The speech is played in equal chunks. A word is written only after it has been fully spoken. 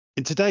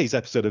In today's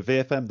episode of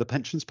VFM The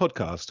Pensions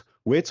Podcast,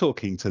 we're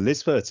talking to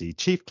Liz Pfeuti,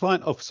 Chief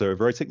Client Officer of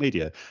Rhotic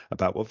Media,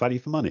 about what value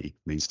for money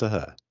means to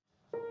her.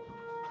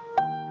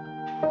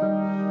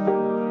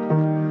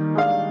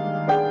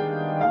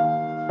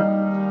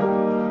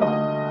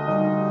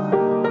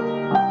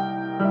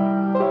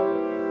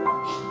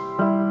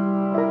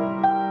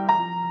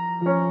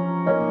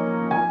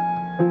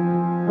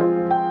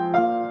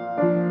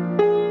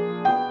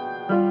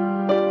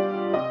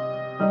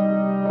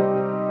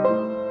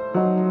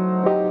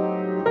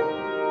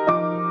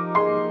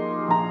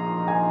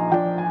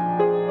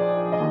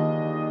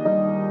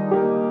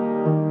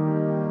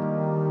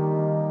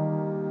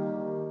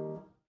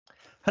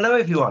 Hello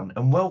everyone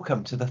and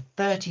welcome to the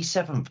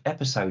 37th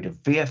episode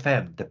of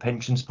VFM, the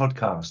Pensions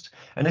Podcast.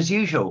 And as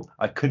usual,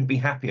 I couldn't be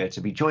happier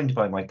to be joined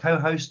by my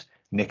co-host,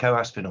 Nico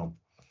Aspinall.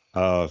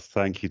 Oh,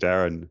 thank you,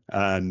 Darren.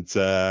 And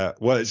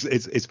well,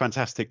 it's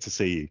fantastic to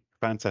see you.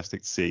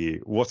 Fantastic to see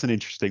you. What an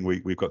interesting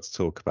week we've got to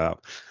talk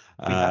about.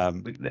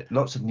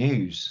 Lots of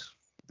news.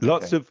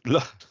 Lots of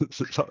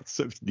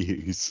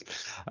news.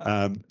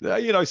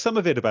 Some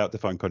of it about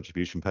defined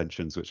contribution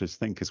pensions, which I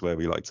think is where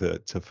we like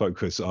to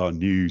focus our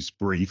news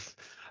brief.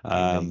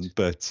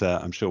 But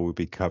I'm sure we'll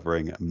be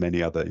covering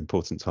many other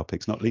important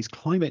topics, not least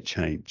climate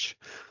change.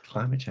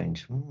 Climate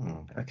change.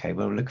 Okay,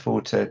 well, look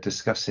forward to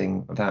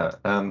discussing that.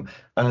 And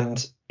I'm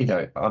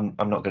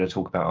not going to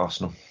talk about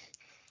Arsenal.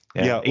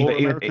 Or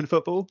American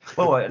football.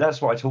 Well,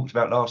 that's what I talked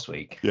about last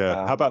week.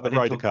 Yeah. How about the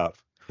Ryder Cup?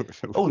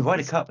 Oh, the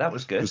Ryder Cup, that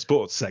was good. The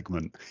sports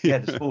segment. Yeah,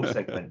 the sports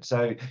segment.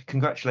 So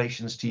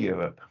congratulations to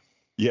Europe.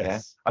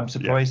 Yes. Yeah? I'm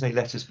surprised they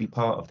let us be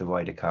part of the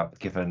Ryder Cup,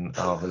 given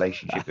our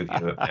relationship with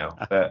Europe now.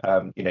 But,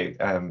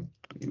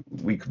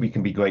 we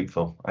can be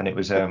grateful. And it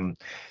was, I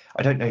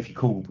don't know if you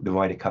call the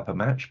Ryder Cup a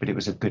match, but it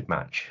was a good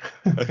match.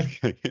 I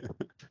think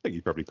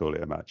you probably call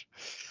it a match.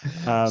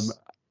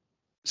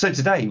 So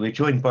today we're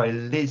joined by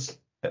Liz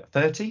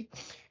Pfeuti,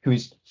 who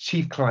is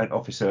Chief Client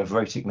Officer of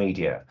Rhotic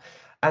Media.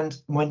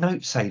 And my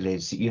notes say,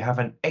 Liz, that you have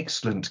an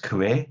excellent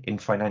career in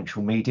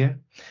financial media.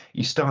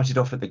 You started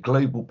off at the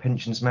Global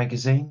Pensions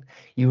magazine.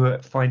 You were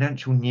at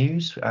Financial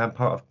News, part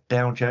of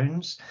Dow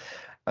Jones.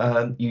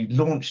 You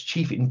launched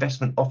Chief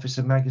Investment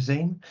Officer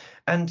magazine.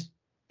 And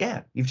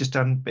yeah, you've just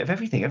done a bit of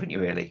everything, haven't you,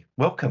 really?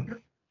 Welcome.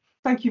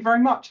 Thank you very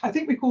much. I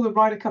think we call the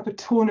Ryder Cup a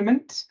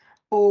tournament,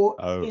 or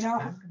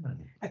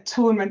a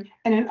tournament.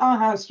 And in our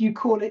house, you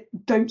call it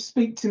 "Don't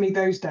speak to me"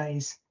 those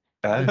days.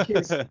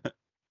 Because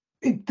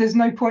there's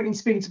no point in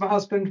speaking to my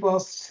husband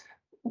whilst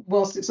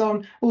it's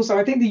on. Also,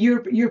 I think the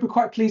Europe are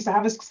quite pleased to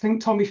have us, because I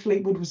think Tommy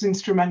Fleetwood was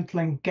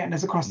instrumental in getting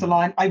us across the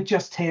line. I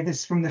just hear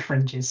this from the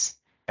fringes.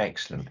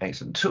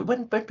 Excellent. So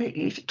when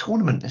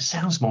tournament, it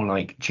sounds more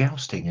like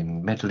jousting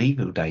in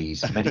medieval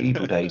days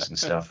and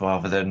stuff,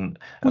 rather than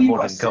a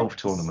modern golf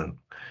tournament.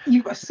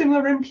 You've got a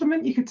similar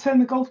implement. You could turn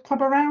the golf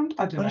club around.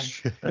 I don't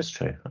know. That's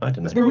true. I don't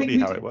know. That's probably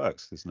how it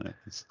works, isn't it?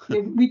 Yeah,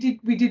 we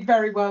did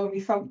very well, and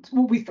we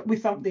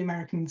thumped the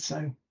Americans.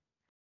 So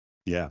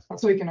yeah,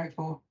 that's all you can hope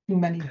for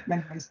in many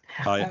ways.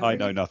 I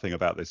know nothing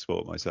about this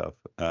sport myself.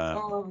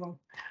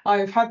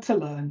 I've had to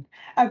learn.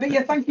 But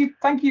yeah, thank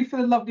you for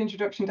the lovely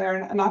introduction,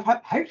 Darren. And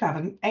hope to have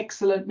an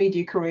excellent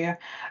media career.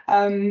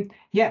 And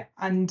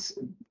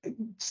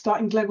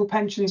starting Global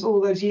Pensions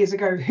all those years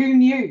ago, who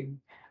knew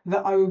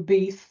that I would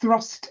be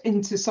thrust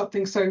into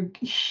something so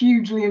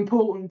hugely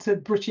important to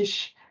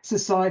British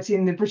society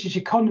and the British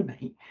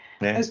economy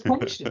as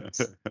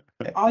pensions?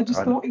 I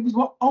just thought it was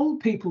what old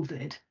people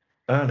did.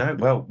 Oh no,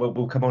 well,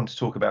 we'll come on to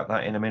talk about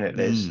that in a minute,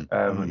 Liz,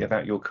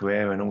 about your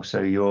career and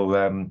also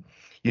your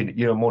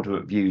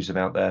moderate views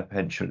about the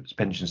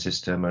pension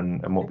system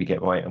and what we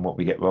get right and what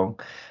we get wrong.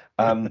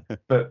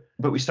 But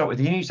we start with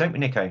the news, don't we,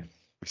 Nico?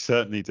 We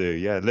certainly do.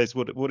 Yeah, Liz,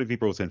 what have you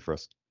brought in for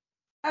us?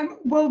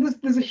 Well,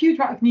 there's a huge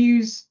amount of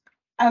news,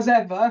 as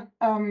ever,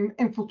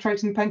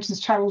 infiltrating the pensions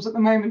channels at the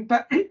moment.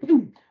 But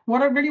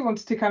what I really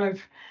wanted to kind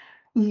of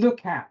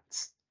look at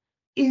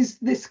is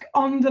this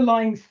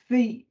underlying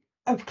theme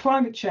of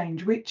climate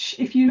change, which,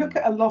 if you look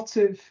at a lot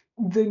of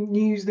the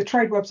news, the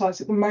trade websites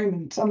at the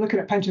moment, I'm looking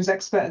at Pensions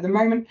Expert at the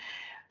moment,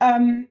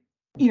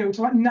 it's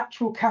about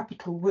natural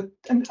capital,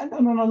 and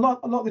on a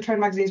lot of the trade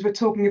magazines, we're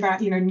talking about,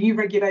 new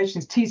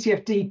regulations,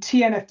 TCFD,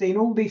 TNFD, and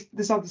all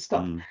this other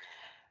stuff.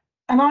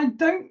 And I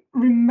don't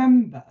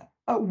remember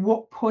at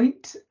what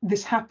point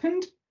this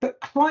happened,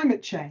 but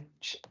climate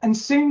change and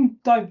soon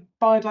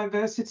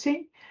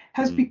biodiversity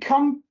has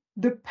become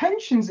the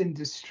pensions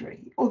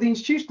industry, or the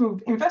institutional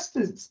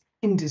investors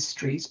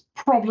industry's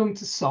problem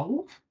to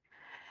solve.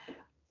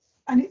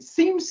 And it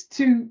seems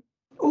to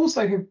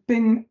also have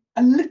been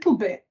a little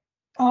bit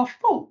our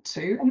fault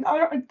too. And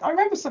I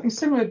remember something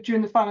similar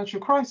during the financial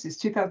crisis,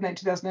 2008,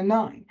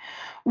 2009,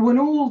 when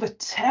all the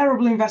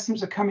terrible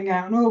investments are coming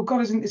out and, oh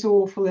God, isn't this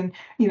awful? And,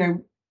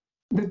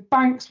 the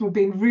banks were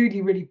being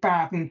really, really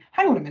bad. And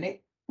hang on a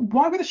minute,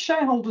 why were the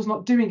shareholders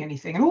not doing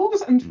anything? And all of a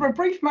sudden, for a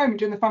brief moment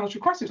during the financial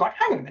crisis, it was like,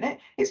 hang on a minute,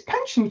 it's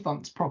pension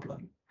funds'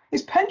 problem.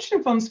 It's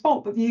pension funds'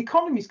 fault that the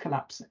economy's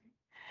collapsing.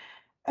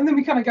 And then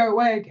we kind of go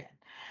away again.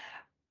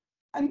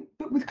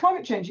 but with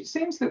climate change, it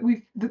seems that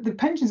the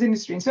pensions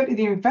industry, and certainly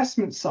the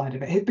investment side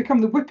of it, has become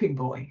the whipping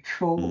boy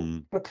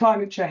for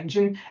climate change,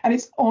 and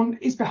it's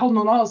beholden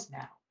on us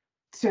now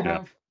to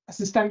have a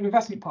sustainable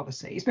investment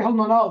policy. It's beholden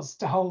on us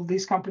to hold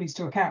these companies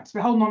to account. It's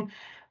beholden on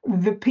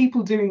the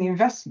people doing the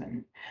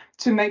investment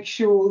to make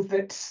sure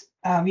that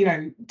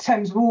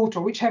Thames Water,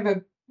 or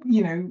whichever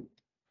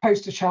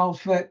poster child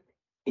for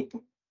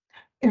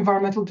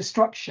environmental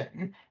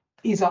destruction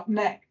is up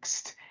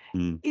next.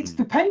 It's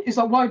like,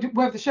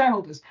 where are the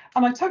shareholders?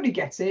 And I totally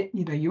get it.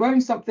 You own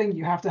something,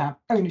 you have to have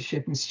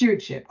ownership and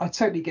stewardship. I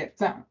totally get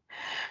that.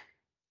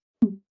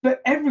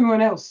 But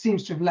everyone else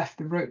seems to have left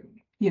the room.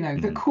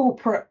 The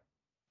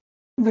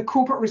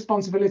corporate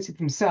responsibility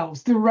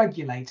themselves, the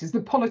regulators, the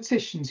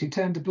politicians who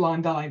turned a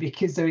blind eye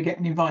because they were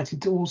getting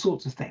invited to all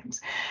sorts of things.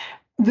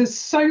 There's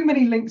so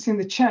many links in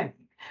the chain,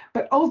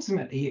 but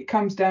ultimately it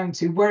comes down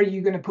to, where are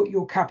you going to put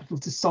your capital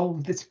to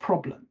solve this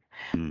problem?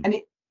 And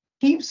it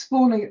keeps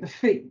falling at the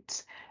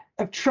feet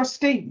of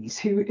trustees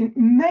who, in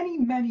many,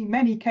 many,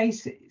 many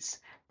cases,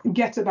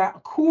 get about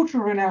a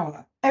quarter of an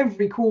hour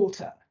every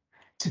quarter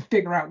to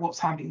figure out what's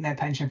happening in their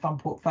pension fund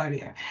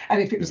portfolio.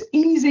 And if it was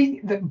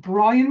easy that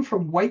Brian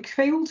from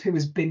Wakefield, who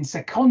has been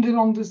seconded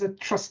on as a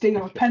trustee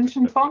on a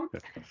pension fund,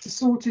 to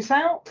sort this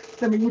out,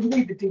 then we wouldn't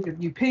need the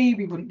DWP,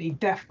 we wouldn't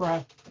need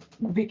DEFRA,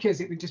 because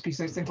it would just be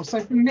so simple. So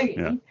for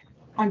me,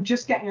 I'm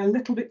just getting a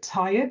little bit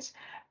tired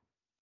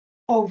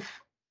of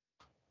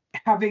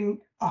having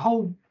a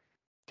whole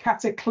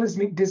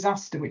cataclysmic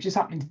disaster which is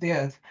happening to the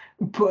earth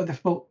put at the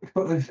foot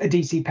of a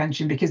DC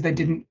pension because they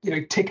didn't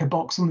tick a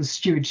box on the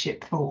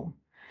stewardship form.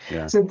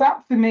 So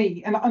that, for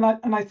me, and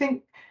I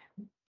think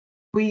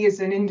we as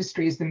an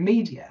industry, as the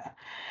media,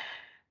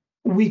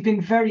 we've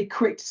been very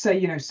quick to say,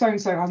 so and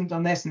so hasn't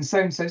done this, and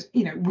so's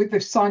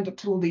they've signed up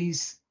to all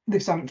these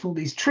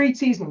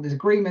treaties and all these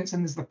agreements,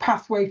 and there's the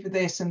pathway for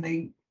this and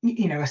the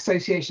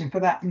association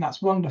for that, and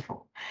that's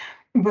wonderful.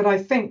 But I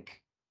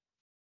think,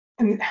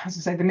 and as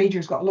I say, the media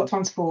has got a lot to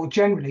answer for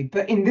generally,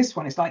 but in this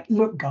one, it's like,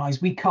 look, guys,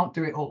 we can't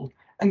do it all.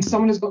 And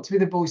someone has got to be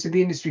the voice of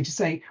the industry to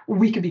say, well,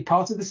 we can be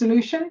part of the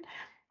solution,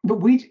 but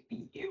we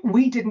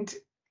didn't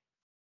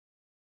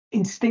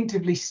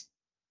instinctively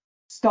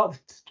start,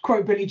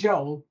 quote Billy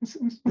Joel, see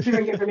if I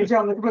can get Billy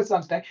Joel on the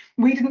website today,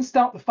 we didn't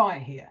start the fire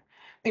here.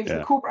 It was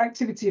the corporate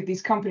activity of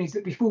these companies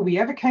that before we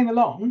ever came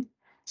along,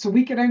 so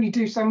we could only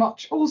do so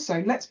much.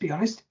 Also, let's be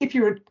honest, if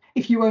you own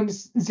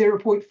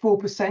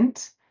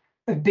 0.4%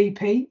 of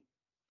BP,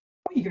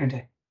 what are you going to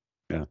do?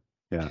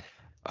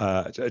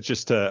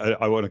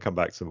 I want to come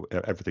back to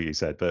everything you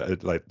said, but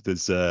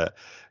there's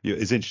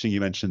it's interesting you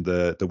mentioned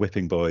the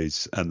whipping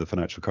boys and the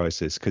financial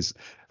crisis, because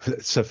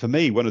so for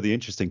me, one of the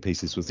interesting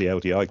pieces was the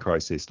LDI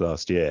crisis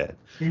last year,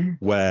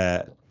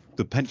 where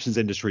the pensions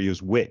industry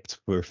was whipped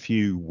for a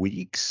few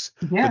weeks,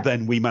 but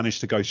then we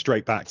managed to go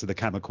straight back to the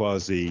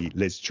kamikaze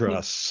Liz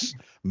Truss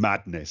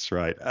madness,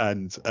 right?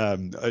 And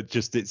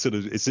it's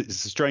a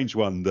strange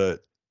one that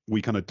we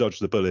kind of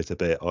dodged the bullet a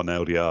bit on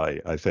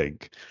LDI, I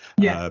think,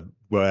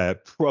 where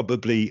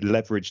probably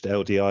leveraged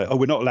LDI. Oh,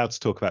 we're not allowed to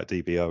talk about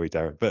DB, are we,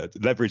 Darren? But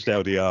leveraged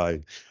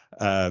LDI,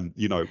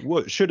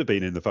 what should have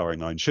been in the firing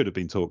line should have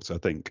been talked, I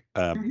think,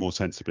 more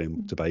sensibly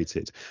and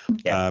debated.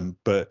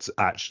 But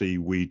actually,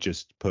 we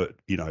just put,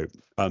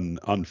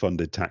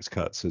 unfunded tax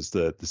cuts as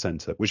the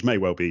centre, which may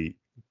well be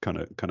kind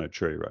of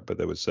true, right? But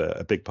there was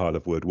a big pile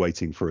of wood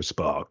waiting for a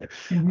spark,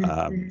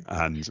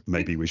 and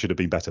maybe we should have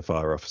been better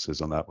fire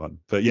officers on that one.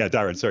 But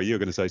Darren, sorry, you were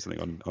going to say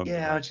something on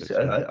I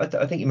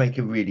think you make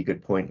a really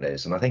good point,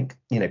 Liz, and I think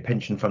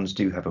pension funds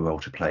do have a role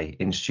to play,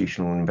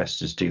 institutional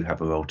investors do have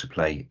a role to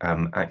play.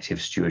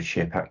 Active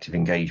stewardship, active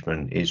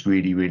engagement is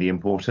really, really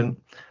important,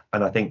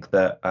 and I think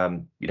that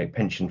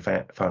pension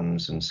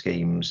funds and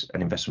schemes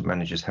and investment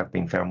managers have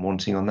been found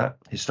wanting on that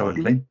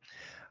historically.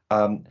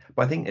 But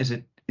I think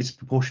it's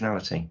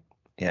proportionality,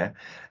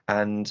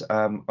 and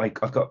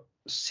I've got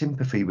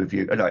sympathy with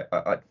you.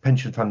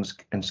 Pension funds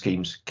and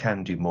schemes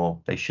can do more.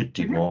 They should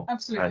do more.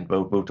 Absolutely. And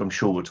I'm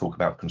sure we'll talk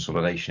about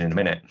consolidation in a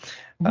minute,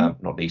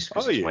 not least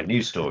because it's my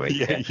news story.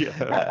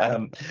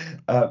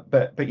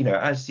 But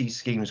as these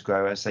schemes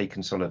grow, as they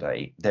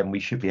consolidate, then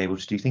we should be able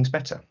to do things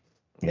better.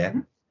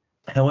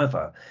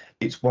 However,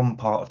 it's one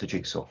part of the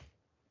jigsaw.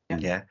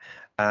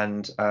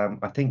 And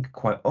I think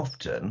quite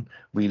often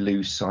we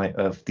lose sight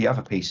of the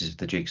other pieces of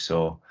the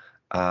jigsaw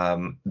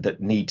that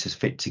need to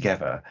fit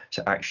together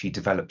to actually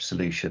develop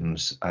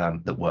solutions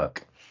that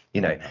work.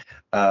 We've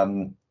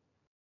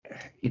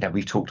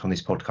talked on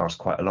this podcast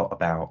quite a lot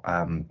about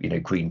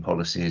green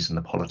policies and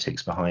the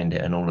politics behind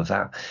it and all of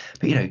that.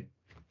 But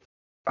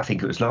I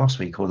think it was last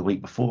week or the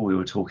week before we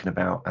were talking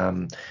about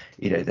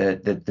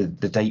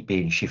the date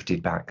being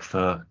shifted back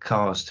for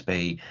cars to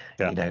be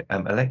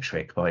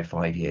electric by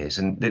 5 years,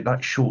 and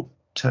that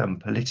short-term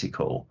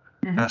political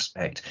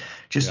aspect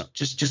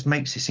just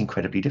makes this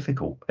incredibly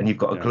difficult, and you've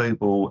got a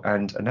global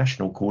and a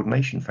national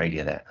coordination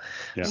failure there.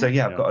 So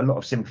I've got a lot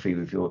of sympathy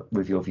with your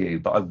view,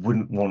 but I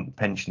wouldn't want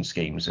pension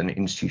schemes and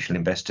institutional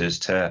investors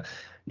to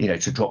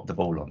drop the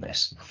ball on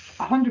this.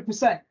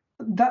 100%.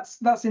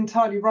 That's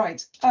entirely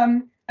right.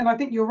 And I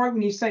think you're right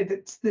when you say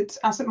that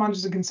asset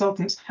managers and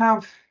consultants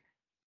have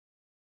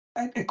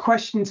a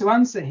question to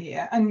answer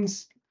here. And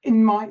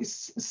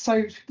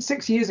so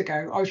 6 years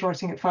ago, I was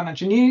writing at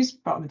Financial News,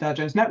 part of the Dow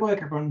Jones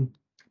Network. Everyone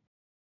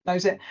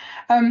knows it.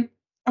 And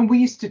we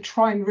used to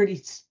try and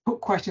really put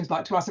questions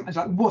like to asset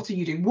managers, like, what are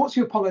you doing? What's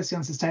your policy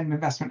on sustainable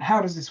investment? How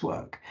does this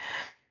work?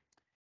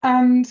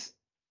 And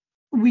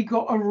we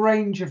got a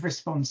range of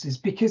responses,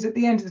 because at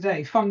the end of the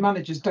day, fund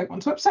managers don't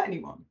want to upset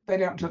anyone. They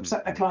don't want to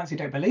upset their clients who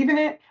don't believe in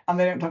it, and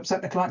they don't want to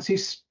upset their clients who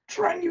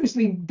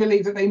strenuously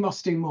believe that they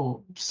must do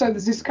more. So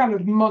there's this kind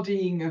of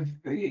muddying of,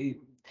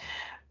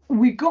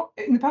 we've got,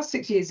 in the past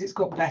 6 years, it's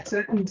got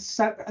better,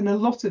 and a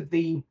lot of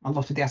the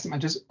asset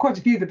managers, quite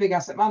a few of the big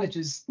asset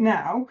managers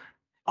now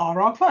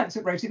are our clients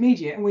at Rhotic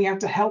Media, and we have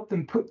to help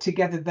them put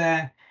together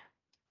their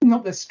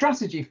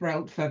strategy for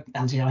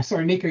LDI.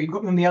 Sorry, Nico, you've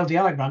got them on the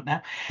LDI run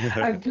now.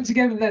 Put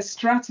together their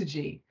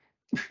strategy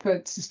for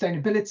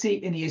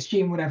sustainability in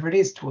ESG and whatever it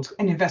is towards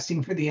and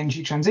investing for the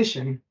energy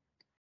transition.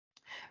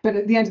 But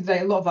at the end of the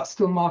day, a lot of that's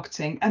still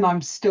marketing, and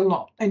I'm still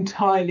not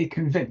entirely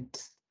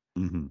convinced.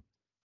 Mm-hmm.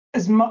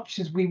 As much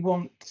as we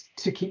want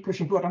to keep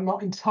pushing forward, I'm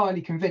not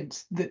entirely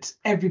convinced that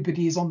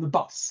everybody is on the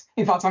bus.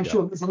 In fact, I'm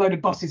sure there's a load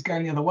of buses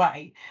going the other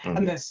way,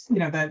 and there's,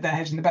 they're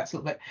hedging the bets a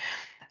little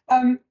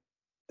bit.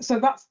 So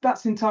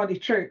that's entirely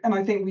true, and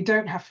I think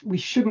we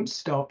shouldn't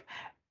stop.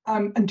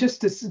 And just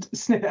to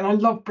snippet, and I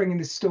love bringing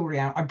this story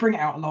out. I bring it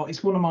out a lot.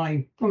 It's one of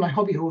my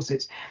hobby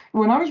horses.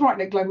 When I was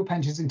writing at Global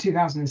Pensions in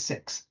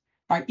 2006,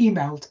 I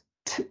emailed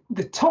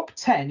the top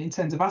 10 in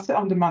terms of asset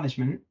under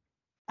management,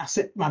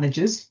 asset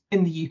managers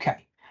in the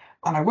UK,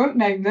 and I won't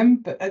name them,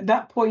 but at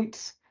that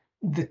point,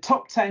 the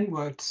top 10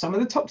 were some of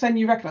the top 10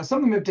 you recognise. Some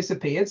of them have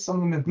disappeared, some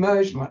of them have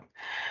merged, and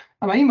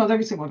I emailed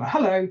every single one.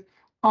 Hello.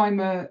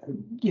 I'm a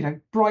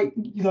bright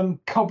young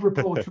cub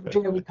reporter from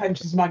Global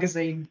Pensions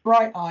magazine,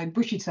 bright-eyed,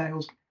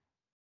 bushy-tailed,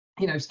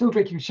 still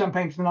drinking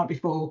champagne from the night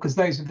before, because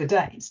those are the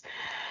days.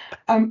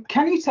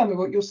 Can you tell me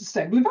what your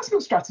sustainable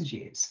investment strategy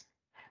is?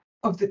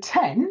 Of the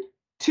 10,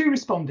 2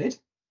 responded.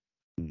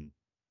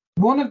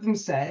 One of them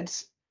said,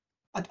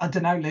 I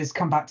don't know, Liz,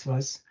 come back to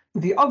us.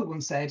 The other one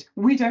said,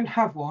 we don't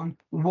have one.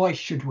 Why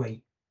should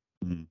we?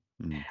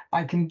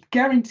 I can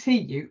guarantee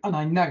you, and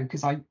I know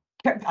because I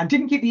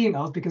didn't keep the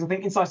emails because I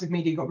think Incisive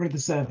Media got rid of the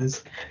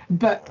servers,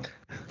 but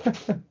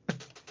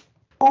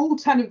all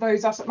 10 of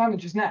those asset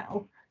managers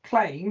now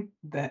claim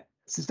that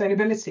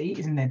sustainability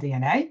is in their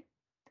DNA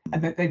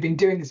and that they've been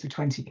doing this for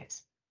 20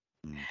 years.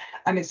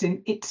 And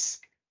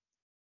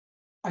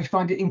I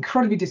find it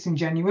incredibly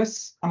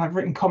disingenuous, and I've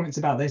written comments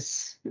about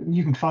this.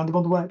 You can find them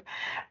on the web,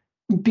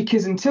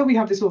 because until we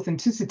have this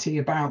authenticity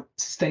about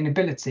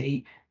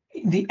sustainability,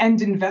 the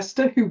end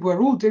investor, who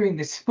we're all doing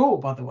this for,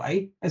 by the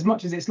way, as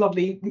much as it's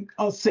lovely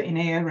us sitting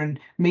here and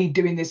me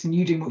doing this and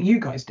you doing what you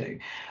guys do,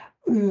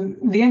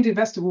 the end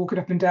investor walking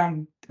up and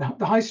down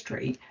the high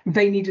street,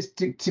 they need us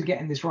to get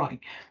in this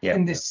right.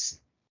 And this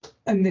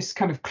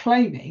kind of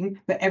claiming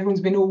that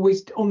everyone's been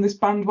always on this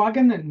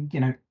bandwagon,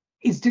 and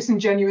is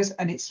disingenuous.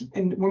 And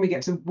when we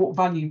get to what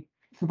value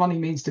for money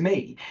means to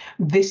me,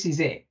 this is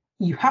it.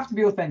 You have to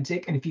be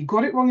authentic, and if you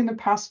got it wrong in the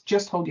past,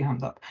 just hold your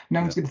hand up.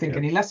 No one's going to think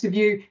any less of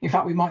you. In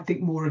fact, we might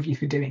think more of you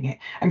for doing it.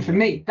 And for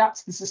me,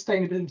 that's the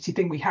sustainability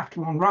thing we have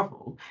to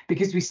unravel,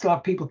 because we still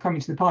have people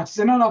coming to the party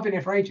saying, "No, I've been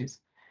here for ages."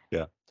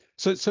 Yeah.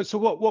 So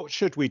what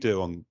should we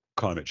do on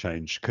climate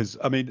change? Because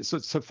I mean,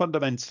 so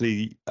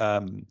fundamentally,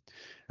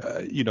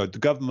 the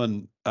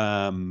government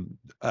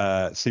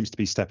seems to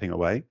be stepping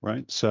away,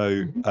 right?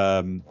 So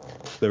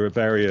there are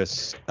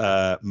various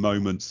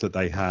moments that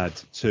they had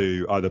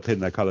to either pin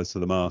their colours to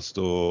the mast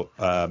or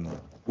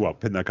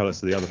pin their colours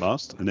to the other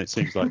mast, and it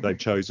seems like they've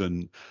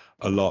chosen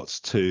a lot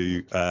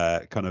to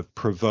kind of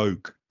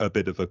provoke a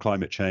bit of a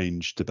climate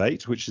change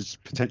debate, which is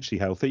potentially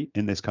healthy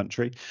in this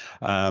country.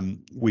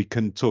 We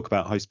can talk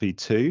about high speed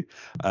too.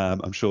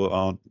 I'm sure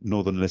our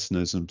northern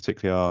listeners, and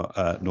particularly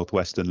our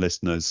northwestern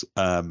listeners,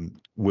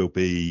 will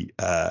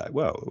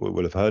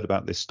have heard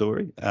about this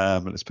story.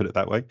 Let's put it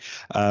that way.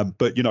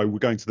 But we're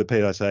going to the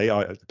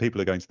PLSA.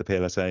 People are going to the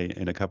PLSA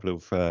in a couple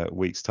of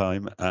weeks'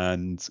 time,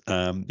 and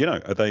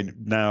are they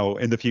now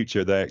in the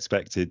future? They're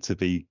expected to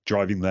be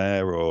driving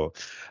there or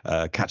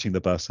catching the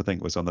bus. I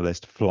think was on the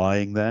list.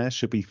 Flying there.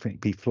 Should we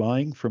be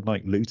flying from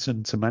like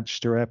Luton to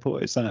Manchester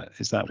Airport? Is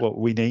that what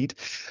we need?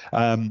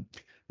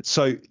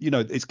 So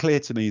it's clear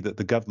to me that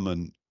the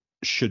government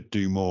should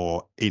do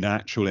more in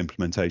actual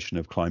implementation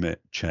of climate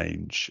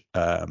change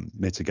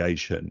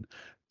mitigation.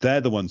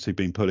 They're the ones who've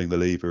been pulling the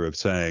lever of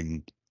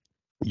saying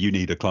you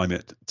need a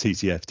climate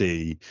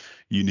TCFD,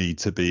 you need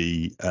to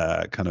be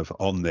kind of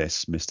on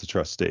this, Mr.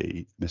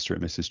 Trustee, Mr.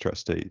 and Mrs.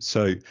 Trustee.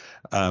 So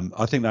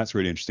I think that's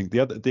really interesting.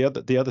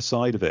 The other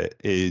side of it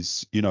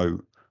is,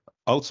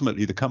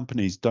 ultimately the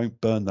companies don't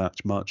burn that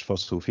much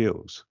fossil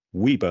fuels.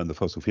 we burn the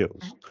fossil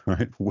fuels,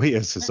 right? We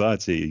as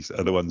societies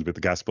are the ones with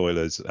the gas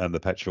boilers and the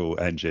petrol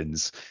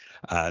engines,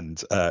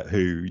 and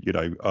who,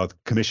 are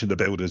commission the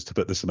builders to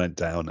put the cement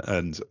down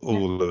and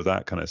all of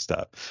that kind of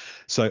stuff.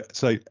 So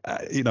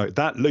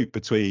that loop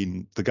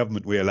between the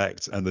government we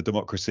elect and the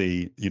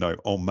democracy,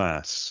 en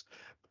masse,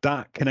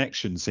 that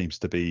connection seems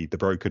to be the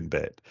broken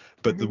bit.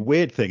 But the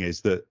weird thing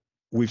is that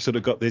we've sort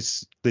of got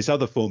this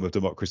other form of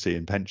democracy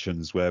in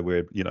pensions where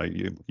we're,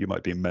 you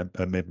might be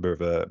a member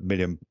of a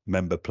million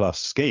member plus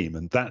scheme,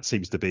 and that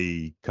seems to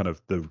be kind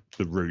of the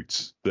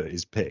route that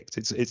is picked.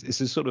 It's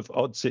a sort of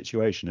odd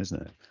situation,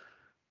 isn't it?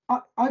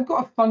 I've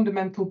got a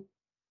fundamental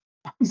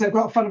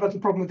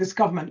problem with this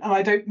government, and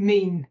I don't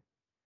mean,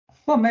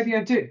 well, maybe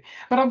I do,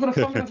 but I've got a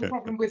fundamental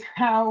problem with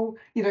how,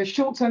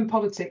 short-term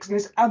politics and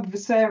this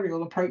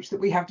adversarial approach that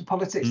we have to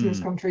politics in this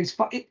country is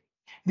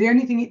the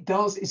only thing it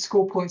does is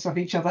score points off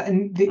each other,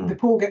 and the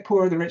poor get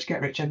poorer, the rich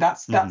get richer.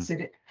 That's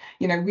it.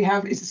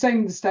 It's the same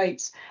in the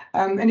States.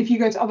 And if you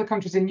go to other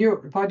countries in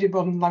Europe, I did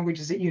modern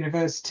languages at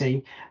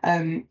university,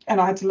 and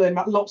I had to learn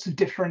about lots of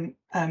different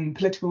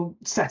political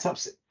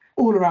setups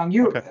all around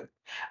Europe. Okay.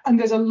 And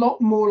there's a lot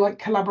more like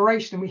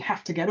collaboration, and we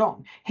have to get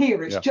on.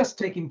 Here, it's just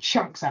taking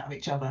chunks out of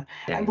each other.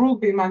 Yeah. And we'll all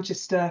be in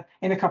Manchester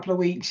in a couple of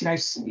weeks.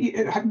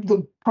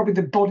 Probably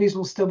the bodies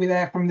will still be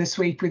there from this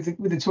week with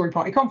the Tory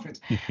party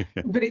conference.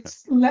 But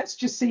let's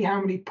just see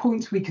how many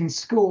points we can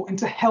score, and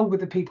to hell with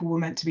the people we're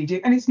meant to be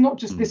doing. And it's not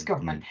just this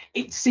government.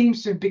 It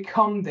seems to have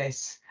become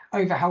this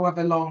over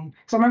however long.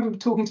 So I remember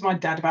talking to my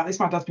dad about this.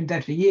 My dad's been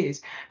dead for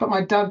years, but my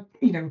dad,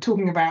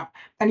 talking about,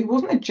 and it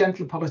wasn't a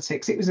gentle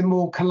politics, it was a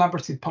more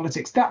collaborative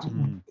politics.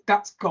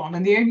 That's gone,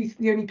 and the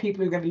only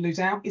people who are going to lose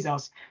out is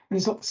us. And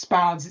it's not the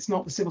SPADs, it's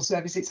not the civil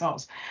service, it's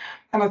us.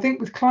 And I think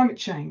with climate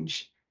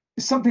change,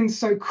 something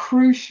so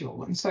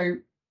crucial and so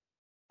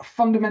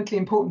fundamentally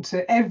important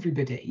to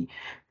everybody,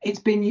 it's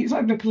been used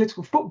like a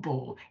political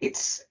football.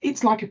 It's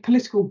like a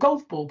political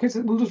golf ball, because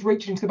we'll just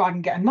reach into the bag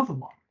and get another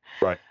one.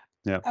 Right.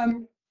 Yeah.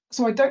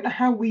 So I don't know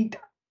how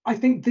I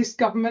think this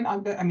government,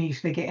 I mean,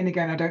 if they get in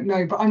again, I don't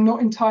know, but I'm not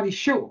entirely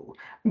sure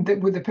that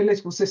with the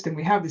political system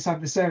we have, this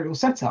adversarial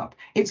setup,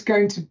 it's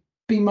going to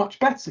be much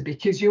better,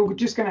 because you're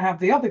just going to have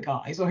the other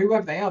guys, or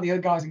whoever they are, the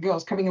other guys and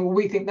girls coming in, well,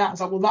 we think that's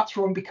like, well, that's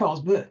wrong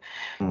because,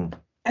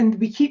 and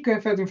we keep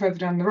going further and further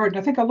down the road. And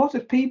I think a lot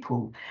of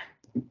people,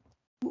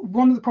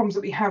 one of the problems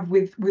that we have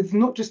with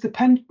not just the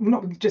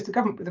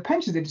government, but the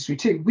pensions industry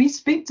too, we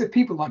speak to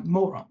people like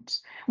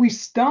morons. You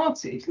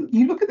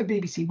look at the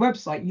BBC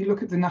website, you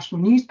look at the national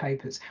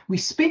newspapers, we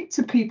speak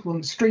to people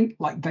on the street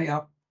like they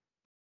are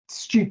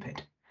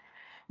stupid.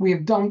 We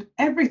have dumbed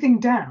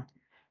everything down.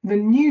 The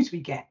news we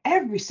get,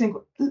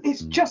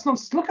 it's just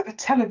nonsense. Look at the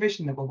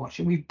television that we're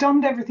watching. We've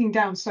dumbed everything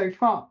down so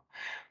far.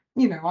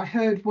 I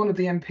heard one of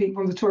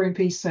the Tory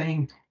MPs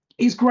saying,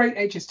 it's great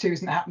HS2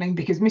 isn't happening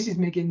because Mrs.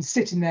 Miggins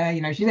sitting there,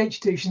 she's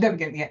HS2, she's never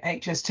going to get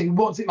HS2.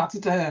 What does it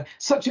matter to her?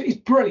 It's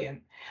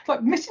brilliant.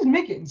 Like, Mrs.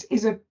 Miggins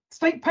is a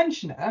state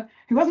pensioner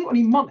who hasn't got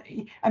any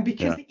money, and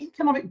because the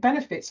economic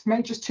benefits from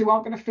HS2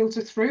 aren't going to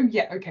filter through,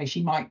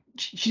 she's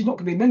not going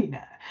to be a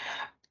millionaire.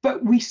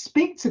 But we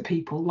speak to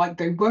people like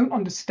they won't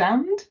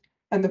understand,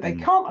 and that they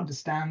can't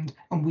understand,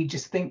 and we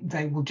just think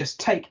they will just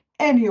take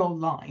any old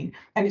line.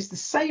 And it's the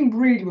same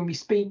really when we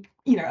speak,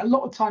 a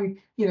lot of time,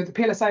 the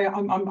PLSA,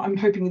 I'm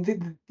hoping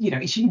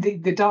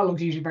the dialogue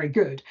is usually very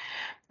good,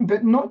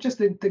 but not just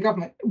the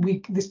government.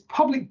 This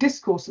public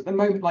discourse at the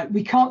moment, like,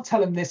 we can't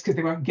tell them this because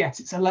they won't get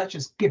it, so let's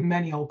just give them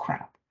any old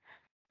crap.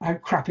 I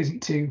hope crap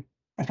isn't too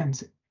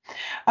offensive.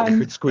 We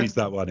could squeeze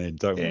that one in,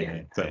 don't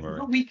we? Don't worry.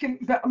 But we can.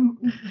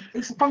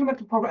 It's a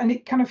fundamental problem, and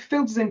it kind of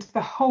filters into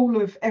the whole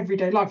of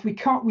everyday life. We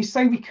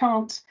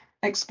can't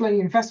explain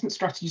investment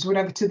strategies or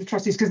whatever to the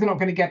trustees because they're not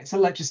going to get it. So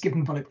let's just give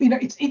them bullet.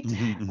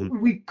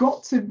 We've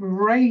got to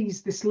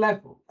raise this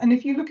level. And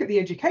if you look at the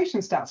education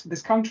stats for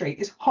this country,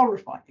 it's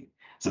horrifying.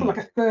 Something like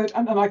a third,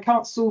 and I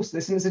can't source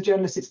this, and as a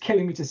journalist, it's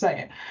killing me to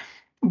say it,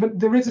 but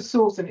there is a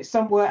source, and it's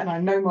somewhere, and I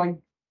know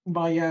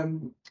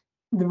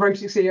the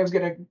Rhotic CEO is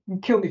going to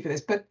kill me for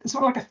this, but it's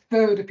not like a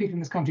third of people in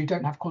this country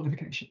don't have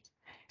qualifications.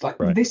 It's like,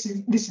 this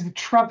is a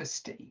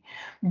travesty,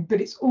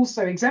 but it's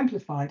also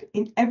exemplified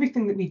in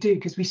everything that we do,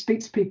 because we speak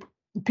to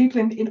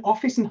people in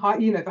office and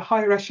the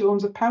higher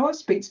echelons of power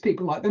speak to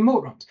people like they're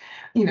morons.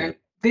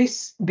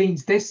 This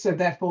means this, so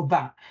therefore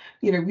that.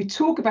 We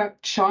talk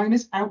about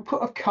China's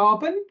output of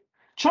carbon.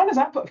 China's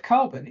output of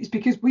carbon is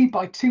because we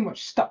buy too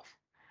much stuff.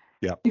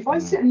 Yeah. If I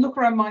sit and look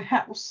around my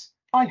house,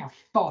 I have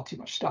far too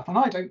much stuff, and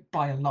I don't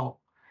buy a lot.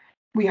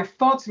 We have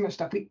far too much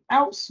stuff. We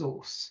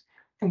outsource,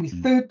 and we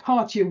third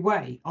party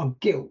away our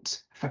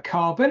guilt for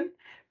carbon,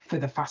 for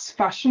the fast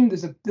fashion.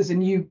 There's a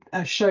new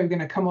show going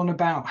to come on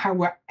about how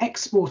we're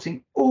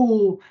exporting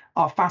all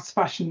our fast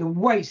fashion, the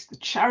waste, the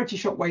charity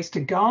shop waste to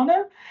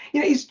Ghana.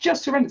 It's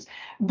just horrendous.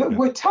 But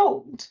we're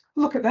told,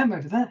 look at them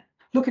over there.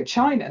 Look at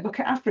China. Look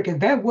at Africa.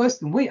 They're worse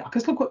than we are,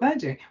 because look what they're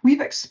doing. We've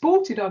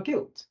exported our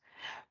guilt.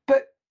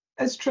 But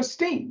as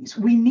trustees,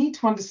 we need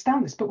to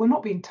understand this, but we're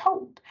not being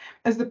told.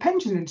 As the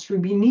pensions industry,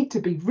 we need to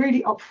be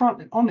really upfront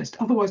and honest.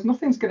 Otherwise,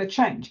 nothing's going to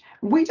change.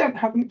 We don't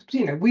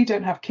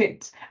have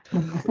kids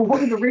for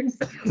whatever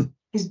reason.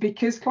 Is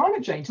because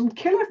climate change will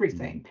kill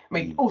everything. I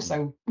mean,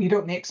 also you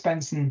don't want the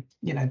expense and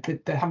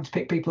they're having to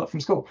pick people up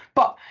from school.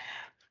 But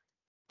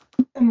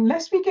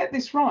unless we get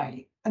this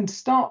right and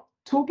start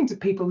talking to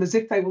people as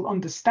if they will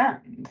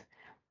understand,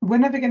 we're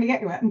never going to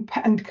get anywhere.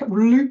 And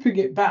looping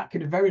it back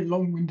in a very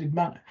long-winded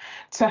manner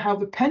to how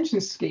the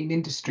pension scheme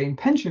industry and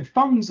pension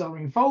funds are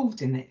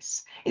involved in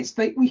this. It's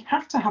that we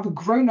have to have a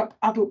grown-up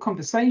adult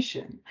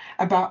conversation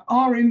about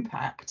our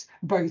impact,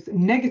 both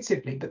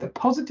negatively, but the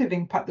positive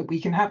impact that we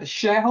can have as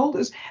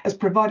shareholders, as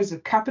providers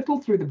of capital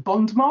through the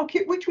bond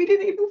market, which we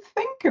didn't even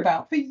think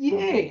about for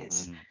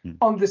years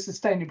on the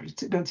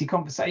sustainability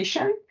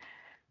conversation.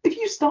 If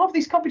you starve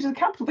these companies of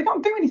capital, they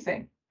can't do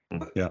anything.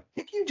 Yeah.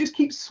 If you just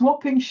keep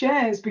swapping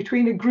shares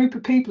between a group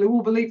of people who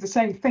all believe the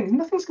same thing,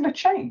 nothing's going to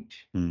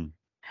change.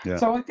 Yeah.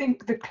 So I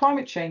think the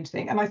climate change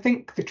thing, and I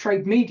think the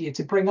trade media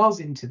to bring us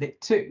into it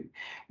too,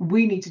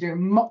 we need to do a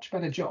much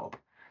better job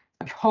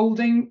of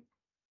holding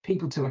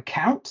people to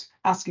account,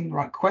 asking the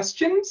right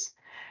questions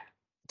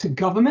to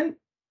government,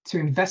 to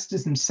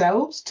investors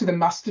themselves, to the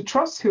master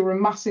trusts who are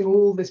amassing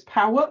all this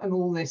power and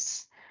all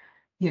this,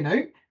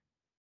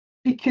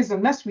 because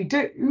unless we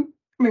do,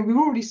 I mean, we've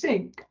already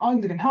seen, I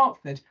live in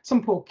Hertford,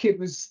 some poor kid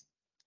was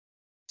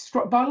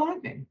struck by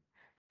lightning.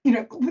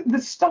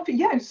 The stuff,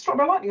 struck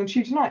by lightning on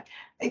Tuesday night.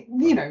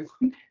 The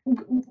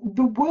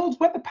world's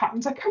weather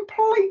patterns are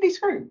completely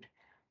screwed.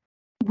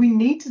 We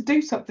need to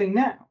do something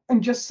now.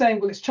 And just saying,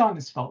 well, it's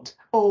China's fault,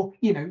 or,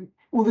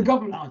 well, the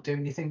government aren't doing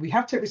anything. We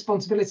have to take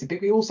responsibility,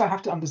 but we also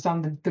have to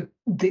understand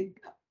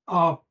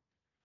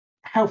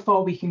how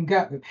far we can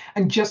go.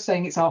 And just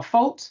saying it's our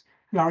fault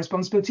and our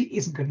responsibility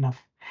isn't good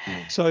enough.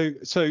 So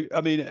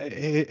I mean,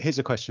 here's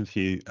a question for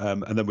you,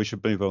 and then we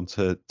should move on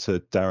to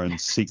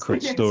Darren's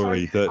secret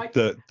story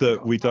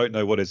that we don't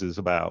know what it is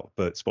about,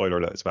 but spoiler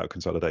alert, it's about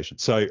consolidation.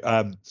 So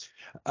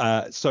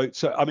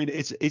I mean,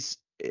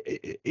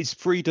 it's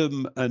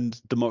freedom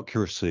and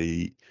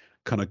democracy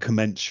kind of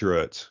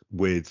commensurate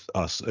with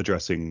us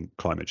addressing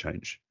climate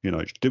change?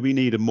 Do we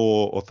need a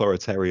more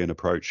authoritarian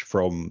approach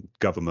from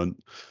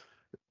government?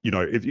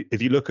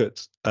 If you look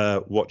at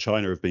what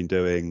China have been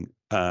doing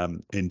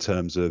in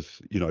terms of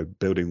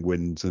building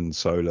wind and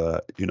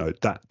solar,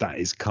 that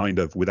is kind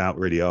of without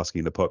really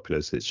asking the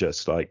populace. It's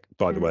just like,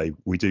 by the way,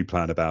 we do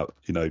plan about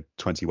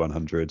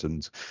 2100,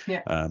 and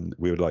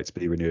we would like to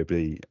be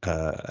renewably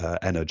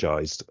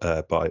energized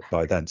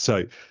by then.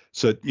 So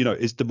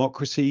is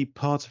democracy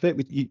part of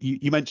it?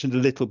 You mentioned a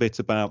little bit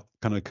about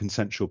kind of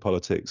consensual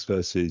politics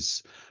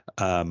versus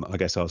I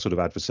guess our sort of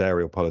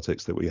adversarial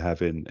politics that we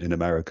have in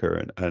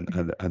America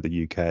and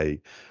the UK.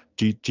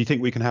 Do you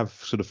think we can have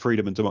sort of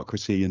freedom and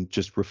democracy and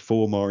just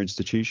reform our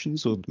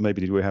institutions, or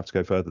maybe do we have to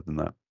go further than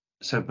that?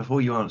 So before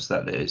you answer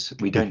that, Liz,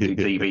 we don't do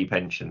DB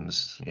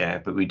pensions,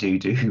 but we do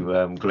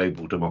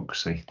global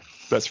democracy.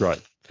 That's right.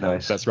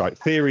 Nice. That's right.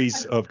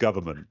 Theories of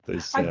government.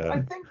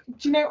 I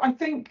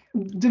think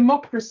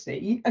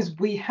democracy as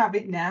we have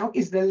it now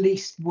is the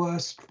least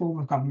worst form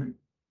of government.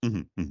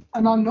 And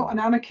I'm not an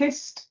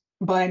anarchist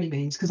by any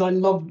means, because I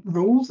love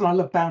rules and I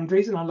love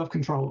boundaries and I love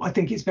control. I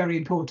think it's very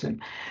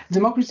important.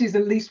 Democracy is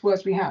the least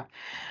worst we have.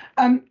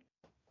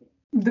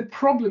 The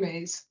problem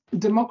is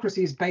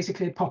democracy is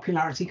basically a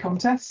popularity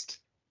contest.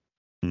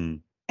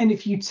 And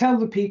if you tell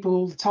the people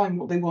all the time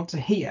what they want to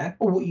hear,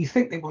 or what you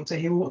think they want to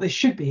hear, or what they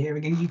should be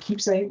hearing, and you keep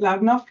saying it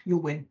loud enough,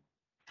 you'll win.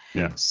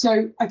 Yeah.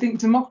 So I think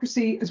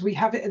democracy as we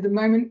have it at the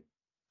moment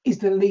is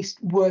the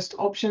least worst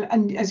option.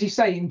 And as you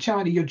say, in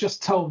China, you're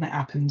just told and it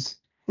happens.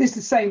 It's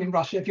the same in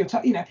Russia. If you're,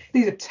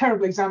 these are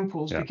terrible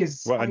exampbles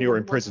because. Well, and you're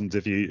imprisoned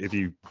if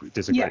you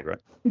disagree, right?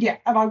 Yeah,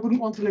 and I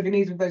wouldn't want to live in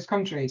either of those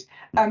countries.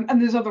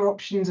 And there's other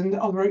options and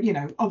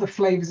other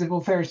flavours of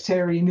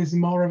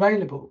authoritarianism are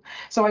available.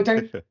 So I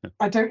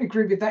don't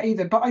agree with that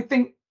either. But I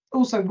think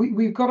also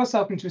we've got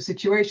ourselves into a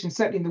situation,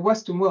 certainly in the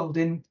Western world,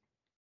 in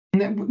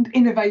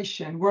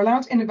innovation. We're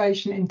allowed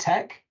innovation in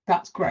tech.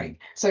 That's great.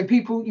 So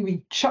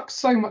we chuck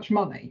so much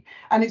money,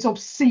 and it's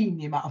obscene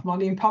the amount of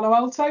money in Palo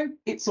Alto.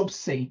 It's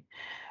obscene.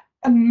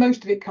 And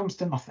most of it comes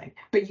to nothing.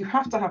 But you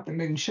have to have the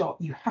moonshot.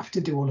 You have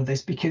to do all of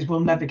this because we'll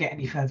never get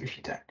any further if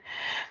you don't.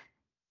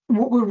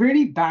 What we're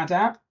really bad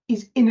at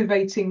is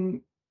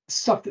innovating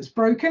stuff that's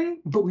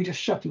broken, but we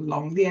just shuffle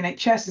along. The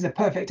NHS is a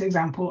perfect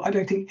example. I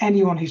don't think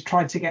anyone who's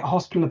tried to get a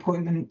hospital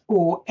appointment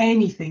or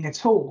anything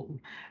at all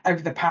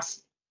over the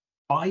past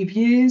 5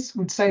 years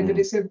would say that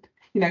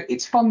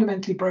it's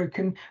fundamentally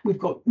broken. We've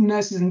got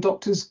nurses and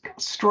doctors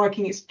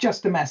striking. It's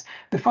just a mess.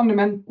 The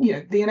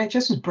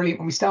NHS was brilliant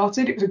when we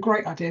started. It was a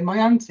great idea. My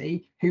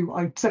auntie, who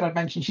I said I'd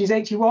mention, she's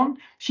 81.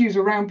 She was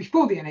around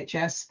before the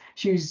NHS.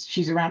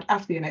 She's around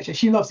after the NHS.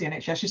 She loves the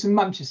NHS. She's from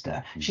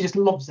Manchester. She just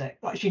loves it.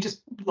 She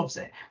just loves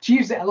it. She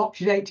uses it a lot.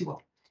 She's 81.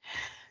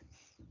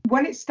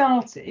 When it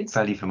started,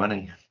 value for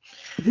money.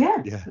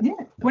 Yeah.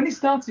 When it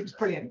started, it was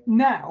brilliant.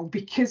 Now,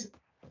 because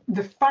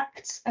the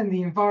facts and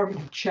the environment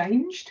have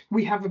changed.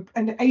 We have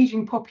an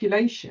aging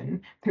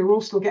population who are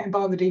all still getting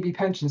by the DB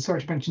pensions. Sorry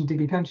to mention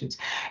DB pensions,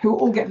 who are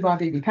all getting by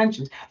DB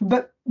pensions,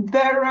 but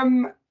they're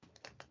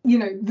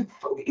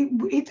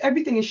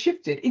everything is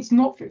shifted. It's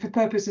not fit for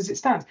purpose as it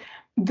stands.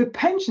 The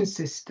pension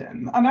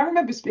system, and I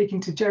remember speaking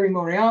to Jerry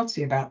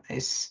Moriarty about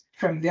this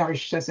from the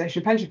Irish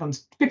Association of Pension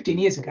Funds 15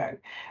 years ago,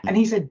 and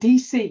he said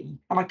DC,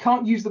 and I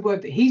can't use the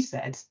word that he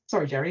said,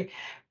 sorry Jerry,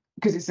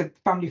 because it's a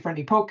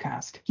family-friendly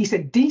podcast. He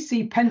said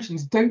DC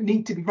pensions don't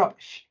need to be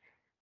rubbish.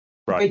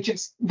 Right.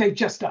 They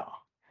just are.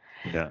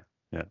 Yeah.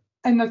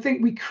 And I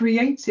think we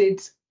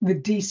created the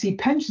DC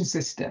pension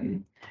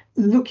system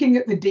looking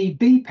at the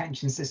DB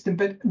pension system,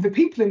 but the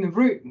people in the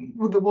room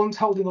were the ones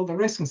holding all the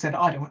risk and said,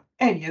 I don't want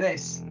any of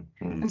this.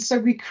 Mm-hmm. And so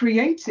we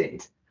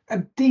created a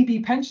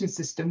DB pension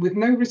system with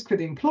no risk for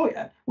the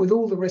employer, with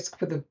all the risk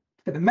for the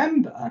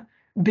member,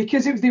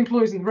 because it was the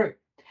employers in the room.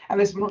 And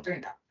we're not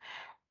doing that.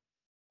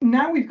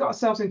 Now we've got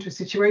ourselves into a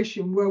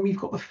situation where we've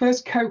got the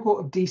first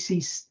cohort of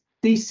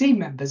DC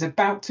members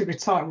about to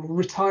retire or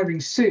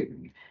retiring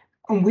soon,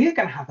 and we're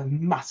going to have a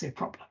massive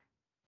problem.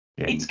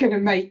 Yeah. It's going to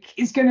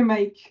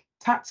make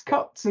tax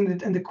cuts and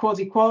the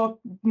quasi-qua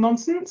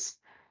nonsense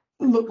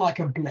look like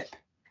a blip,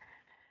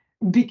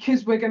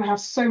 because we're going to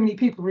have so many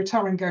people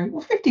retiring going,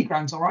 well, 50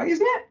 grand's all right,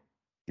 isn't it?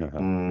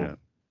 Yeah.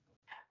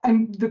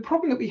 And the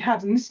problem that we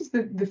had, and this is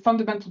the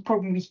fundamental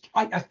problem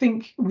I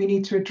think we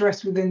need to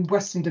address within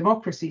Western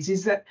democracies,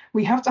 is that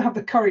we have to have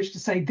the courage to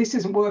say this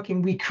isn't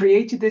working. We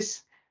created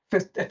this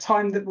for a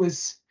time that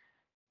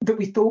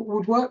we thought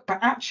would work, but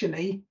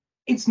actually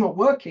it's not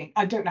working.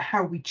 I don't know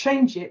how we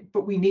change it,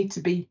 but we need to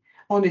be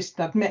honest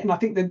and admit. And I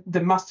think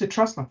the master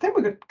trust, and I think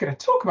we're going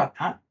to talk about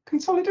that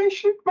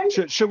consolidation.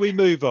 Maybe. Should we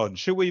move on?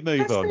 Let's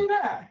do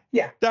that.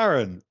 Yeah.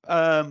 Darren,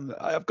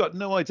 I've got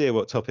no idea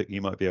what topic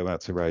you might be about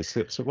to raise.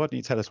 So why don't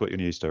you tell us what your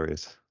news story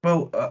is?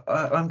 Well,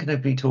 I'm going to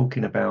be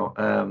talking about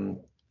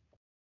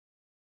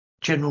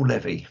General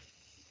Levy.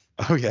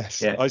 Oh yes,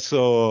 yeah. I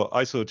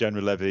saw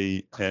General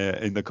Levy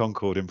in the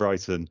Concord in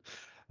Brighton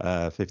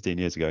 15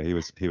 years ago.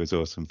 He was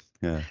awesome.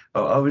 Yeah.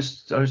 I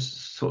was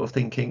sort of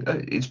thinking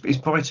it's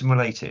Brighton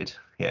related.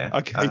 Yeah.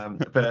 Okay.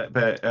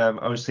 But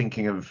I was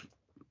thinking of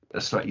a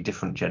slightly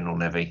different general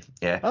levy.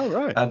 Yeah. Oh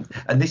right.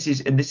 And this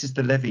is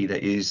the levy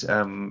that is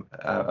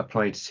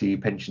applied to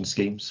pension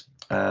schemes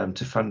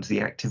to fund the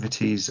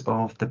activities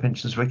of the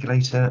pensions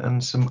regulator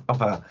and some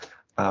other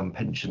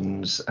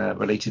pensions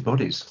related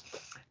bodies.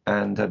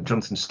 And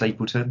Jonathan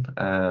Stapleton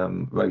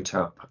wrote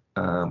up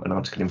an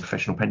article in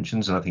Professional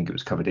Pensions, and I think it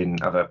was covered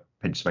in other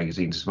pension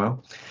magazines as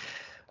well.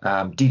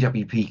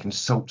 DWP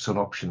consults on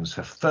options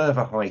for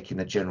further hike in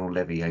the general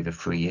levy over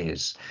 3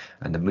 years,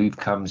 and the move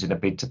comes in a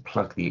bid to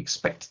plug the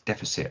expected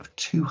deficit of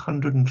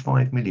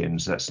 205 million,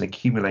 so that's an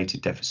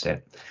accumulated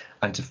deficit,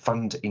 and to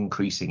fund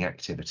increasing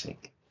activity.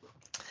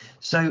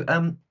 So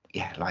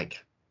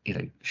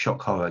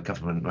shock horror,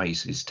 government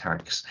raises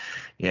tax.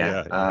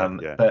 But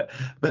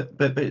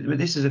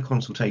this is a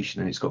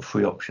consultation and it's got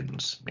 3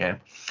 options. Yeah.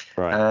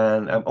 Right.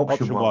 And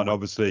option one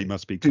obviously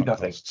must be do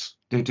nothing.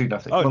 Do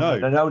nothing. Oh,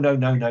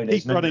 no.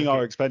 He's running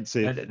our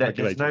expensive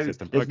regulatory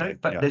system.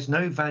 There's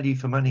no value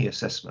for money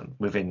assessment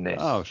within this.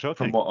 Oh,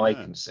 shocking. From what I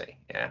can see.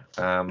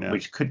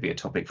 Which could be a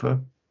topic for a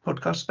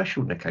podcast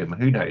special, Nico.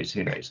 Who knows?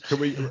 Can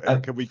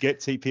we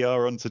get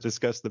TPR on to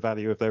discuss the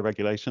value of their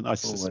regulation? I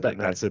suspect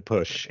that's a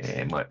push.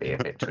 It might be a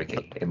bit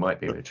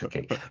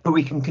tricky. But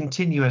we can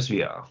continue as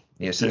we are.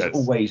 Yes, there's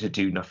always a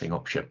do nothing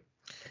option.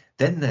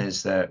 Then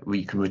there's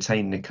we can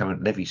retain the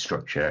current levy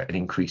structure and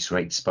increase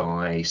rates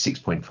by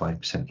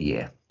 6.5% a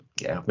year.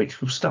 Yeah, which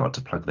will start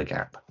to plug the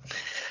gap.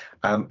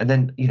 And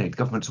then the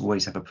governments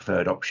always have a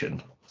preferred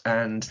option.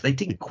 And they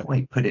didn't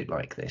quite put it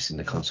like this in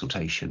the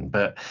consultation,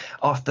 but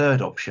our third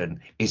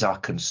option is our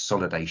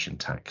consolidation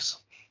tax.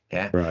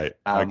 Yeah. Right.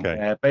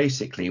 Okay.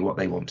 Basically, what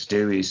they want to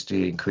do is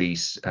to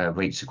increase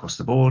rates across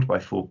the board by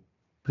 4%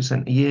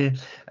 a year,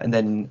 and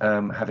then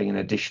having an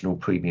additional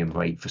premium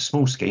rate for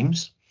small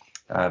schemes,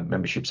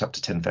 memberships up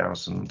to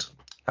 10,000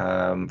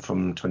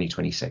 from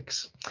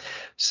 2026.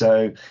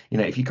 So,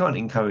 if you can't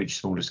encourage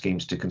smaller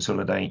schemes to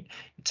consolidate,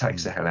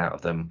 tax the hell out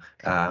of them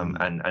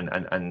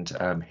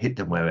and hit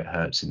them where it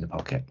hurts in the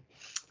pocket.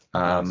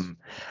 And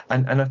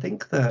I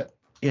think that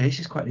this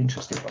is quite an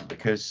interesting one,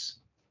 because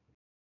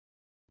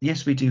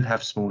yes, we do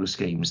have smaller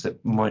schemes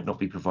that might not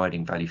be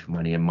providing value for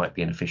money and might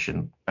be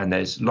inefficient, and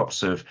there's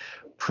lots of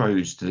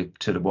pros to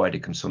the wider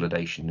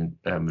consolidation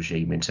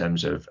regime in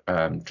terms of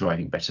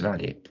driving better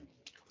value.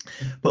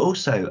 But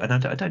also, and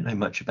I don't know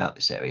much about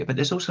this area, but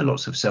there's also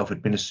lots of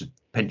self-administered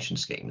pension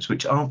schemes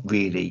which aren't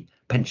really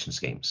pension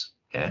schemes.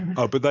 Yeah.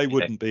 Oh, but they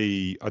wouldn't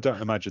be. I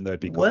don't imagine they'd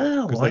be.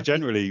 Well, because they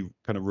generally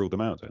kind of rule them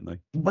out, don't they?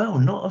 Well,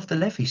 not of the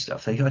levy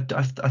stuff. I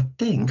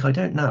think I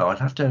don't know. I'd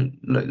have to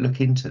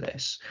look into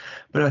this,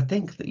 but I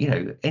think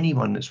that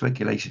anyone that's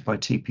regulated by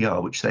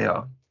TPR, which they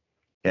are,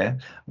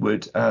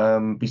 would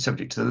be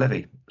subject to the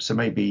levy. So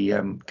maybe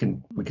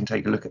we can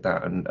take a look at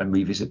that and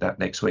revisit that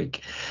next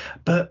week.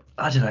 But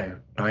I don't know,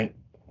 right?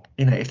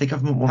 If the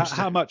government wants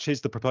how much is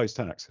the proposed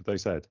tax, have they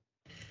said?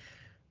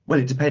 Well,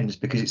 it depends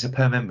because it's a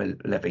per member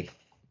levy.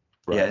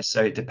 Right. Yeah,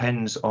 so it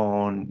depends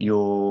on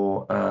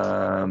the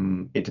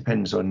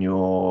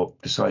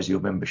size of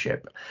your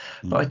membership.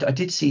 But I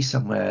did see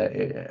somewhere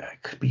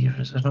it could be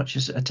as much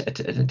as an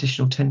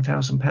additional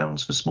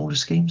 £10,000 for smaller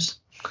schemes.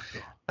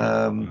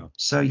 Wow.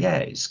 So yeah,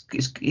 it's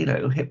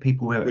it'll hit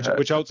people where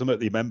which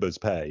ultimately members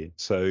pay.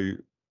 So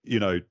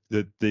you're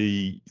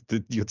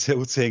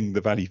tilting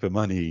the value for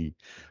money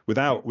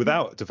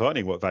without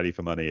defining what value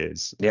for money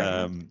is.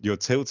 Yeah. You're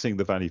tilting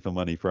the value for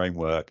money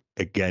framework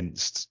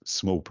against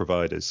small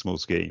providers, small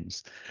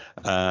schemes.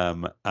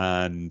 Yeah,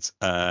 I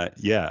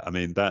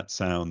mean, that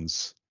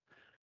sounds,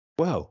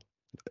 well,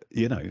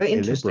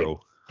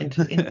 illiberal.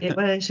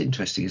 Well, it's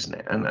interesting, isn't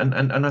it?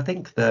 And I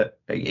think that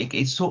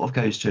it sort of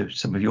goes to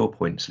some of your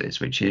points,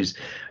 Liz, which is,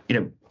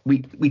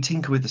 we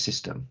tinker with the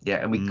system, yeah,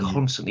 and we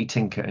constantly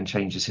tinker and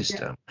change the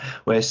system,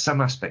 whereas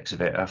some aspects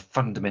of it are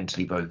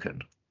fundamentally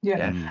broken.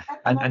 Yeah.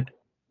 I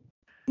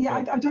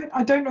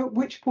don't know at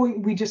which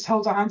point we just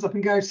hold our hands up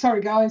and go,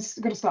 sorry guys,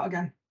 we've got to start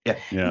again.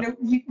 Yeah.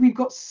 We've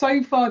got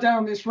so far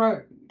down this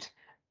road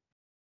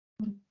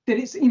that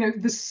it's,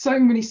 there's so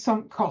many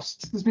sunk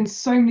costs, there's been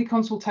so many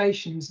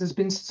consultations, there's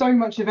been so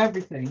much of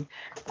everything,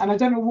 and I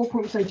don't know what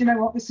point we say, do you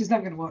know what, this is not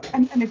going to work.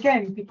 And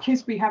again,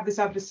 because we have this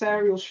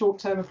adversarial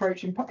short-term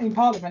approach in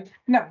Parliament,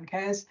 no one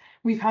cares.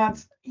 We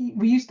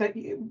used to,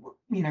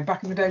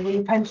 back in the day when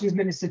the pensions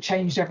minister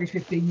changed every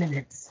 15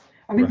 minutes.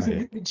 I think it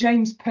was the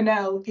James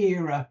Pennell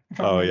era.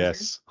 Oh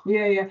yes.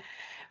 Yeah.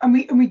 And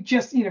we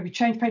just, we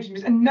changed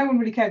pensions, and no one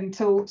really cared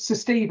until Sir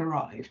Steve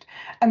arrived,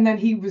 and then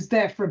he was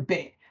there for a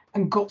bit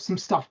and got some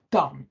stuff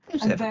done. He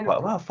was there for quite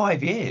a while,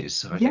 5 years.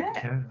 So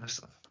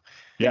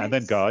yeah, and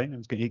then Guy,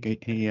 he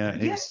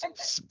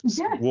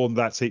worn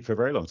that seat for a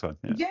very long time.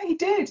 Yeah, he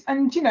did.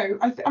 And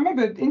I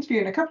remember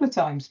interviewing a couple of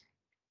times.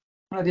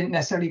 I didn't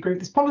necessarily agree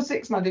with his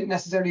politics, and I didn't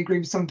necessarily agree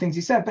with some things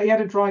he said, but he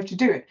had a drive to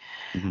do it.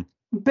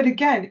 But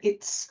again,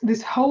 it's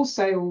this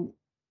wholesale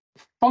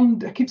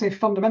I keep saying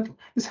fundamental,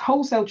 this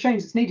wholesale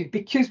change that's needed,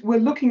 because we're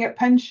looking at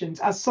pensions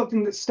as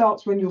something that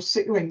starts when you're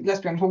let's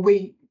be honest, when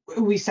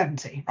we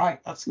 70, right?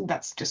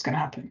 That's just going to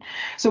happen.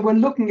 So we're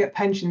looking at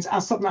pensions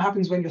as something that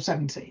happens when you're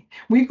 70.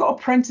 We've got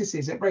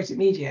apprentices at Rhotic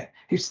Media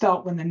who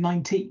start when they're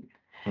 19,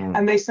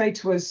 and they say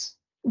to us,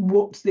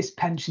 what's this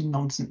pension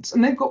nonsense?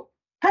 And they've got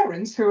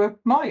parents who are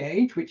my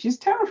age, which is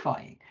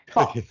terrifying.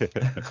 But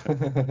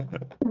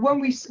when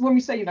we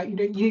say, you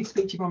need to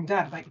speak to your mum and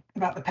dad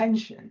about the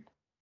pension,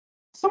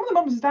 some of the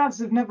mums and dads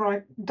have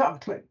never done a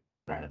clue.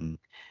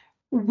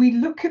 We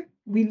look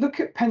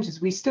at pensions.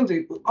 We still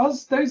do.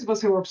 Those of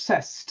us who are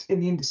obsessed in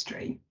the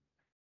industry,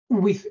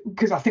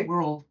 because I think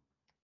we're all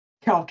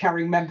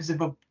card-carrying members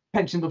of a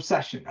pension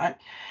obsession, right?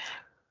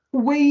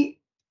 We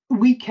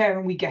care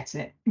and we get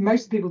it.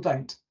 Most people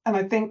don't, and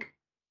I think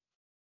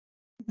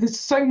there's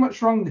so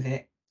much wrong with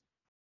it.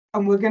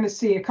 And we're going to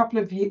see a couple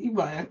of years,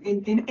 well,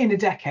 in a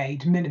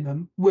decade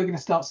minimum, we're going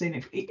to start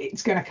seeing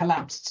it's going to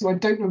collapse. So I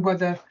don't know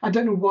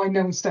why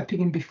no one's stepping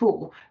in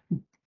before.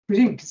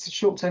 Presumably it's a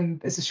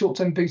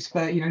short-term boost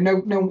for, no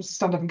one wants to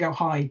stand up and go,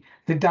 hi,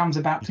 the dam's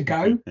about to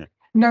go.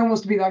 No one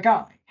wants to be that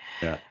guy.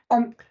 Yeah.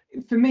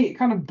 For me, it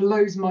kind of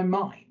blows my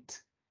mind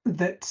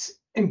that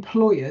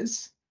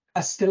employers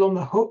are still on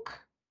the hook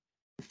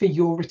for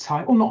your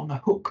retirement, or not on the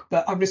hook,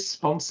 but are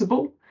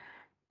responsible.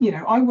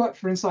 I worked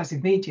for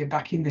Incisive Media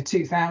back in the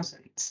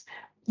 2000s.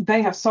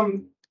 They have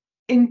some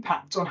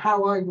impact on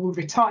how I will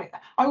retire.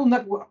 I will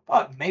never work.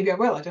 Maybe I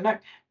will. I don't know.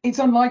 It's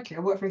unlikely I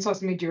work for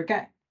Incisive Media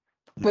again.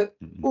 But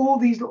all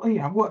these,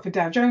 I worked for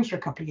Dow Jones for a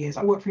couple of years.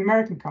 I worked for an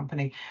American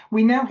company.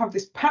 We now have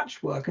this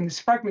patchwork and this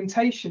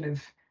fragmentation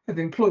of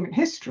employment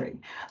history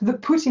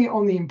that putting it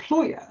on the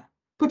employer,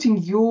 putting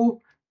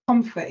your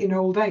comfort in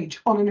old age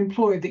on an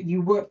employer that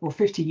you worked for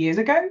 50 years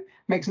ago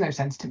makes no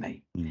sense to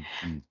me.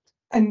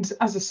 And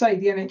as I say,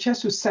 the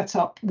NHS was set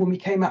up when we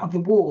came out of the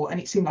war, and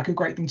it seemed like a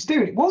great thing to do,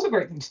 and it was a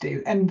great thing to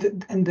do. And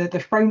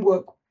the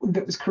framework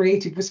that was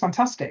created was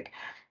fantastic.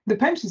 The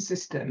pension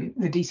system,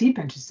 the DC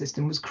pension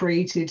system, was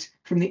created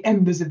from the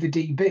embers of the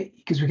DB,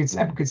 because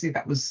everyone could see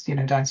that was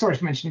dying. Sorry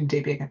for mentioning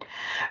DB again.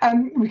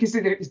 We could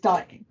see that it was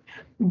dying,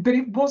 but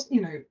it was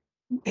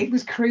it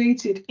was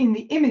created in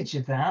the image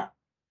of that.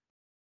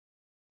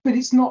 But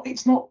it's not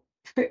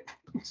fit.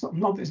 It's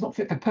not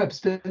fit for purpose,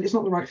 but it's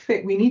not the right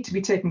fit. We need to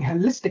be taking a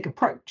holistic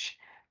approach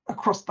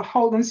across the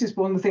whole. And this is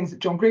one of the things that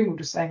John Greenwood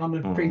was saying on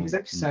the previous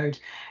episode.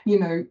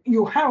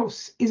 Your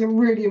house is a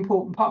really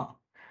important part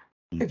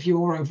of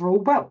your overall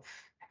wealth.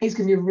 It's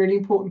going to be a really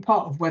important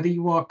part of whether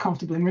you are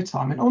comfortable in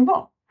retirement or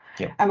not.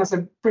 Yeah. And as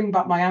I bring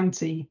back my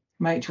auntie,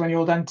 my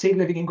 20-year-old auntie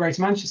living in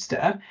Greater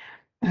Manchester,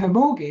 her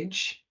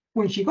mortgage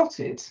when she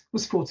got it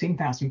was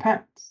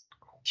 £14,000.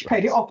 She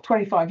paid it off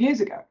 25 years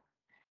ago.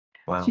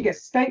 Wow. She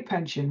gets state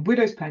pension,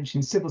 widow's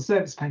pension, civil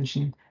service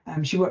pension.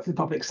 She worked for the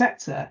public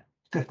sector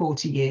for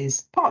 40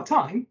 years,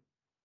 part-time.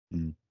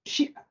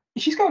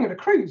 She's going on a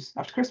cruise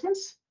after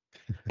Christmas.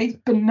 It's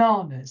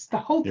bananas. The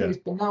whole thing is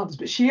bananas.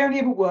 But she only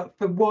ever worked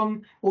for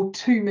one or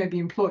two maybe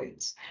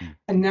employers.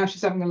 And now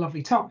she's having a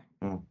lovely time.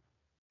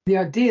 the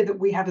idea that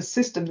we have a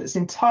system that's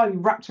entirely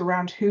wrapped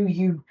around who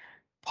you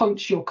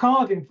punch your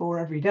card in for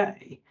every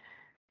day,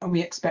 and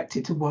we expect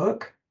it to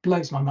work,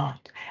 blows my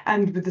mind.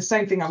 And with the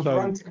same thing I was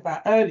ranting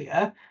about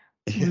earlier,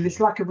 with this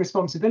lack of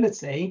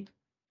responsibility,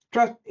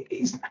 how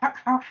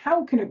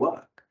can it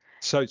work?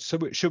 So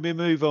should we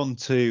move on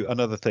to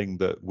another thing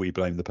that we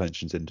blame the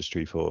pensions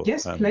industry for?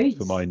 Yes, please.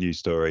 For my news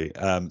story.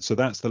 So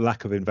that's the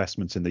lack of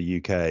investment in the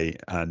UK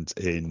and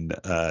in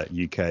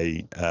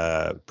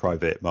UK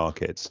private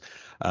markets.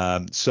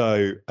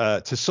 So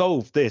to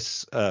solve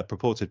this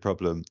purported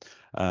problem,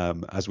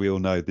 as we all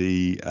know,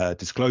 the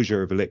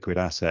disclosure of illiquid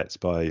assets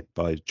by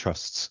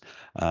trusts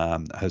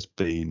has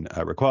been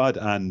required,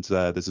 and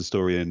there's a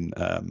story in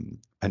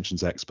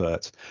Pensions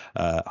Expert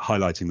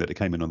highlighting that it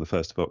came in on the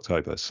 1st of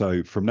October.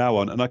 So from now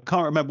on, and I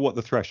can't remember what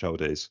the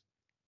threshold is,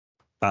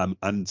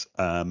 and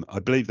I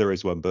believe there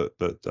is one, but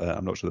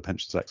I'm not sure the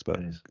Pensions Expert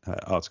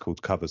article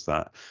covers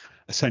that.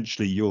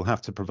 Essentially, you'll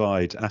have to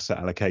provide asset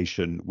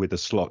allocation with a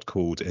slot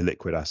called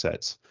illiquid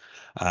assets.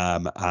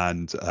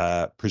 And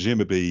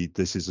presumably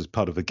this is as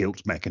part of a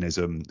guilt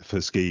mechanism for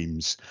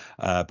schemes,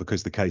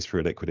 because the case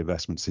for illiquid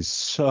investments is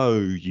so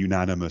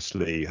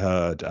unanimously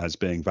heard as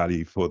being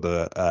value for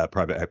the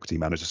private equity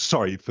managers.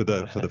 Sorry, for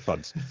the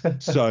funds.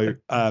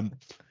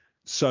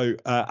 So,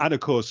 and of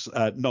course,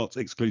 not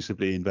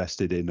exclusively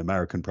invested in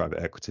American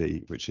private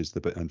equity, which is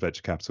and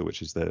venture capital,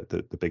 which is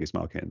the biggest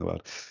market in the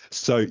world.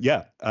 So,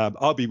 yeah,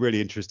 I'll be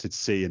really interested to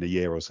see in a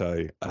year or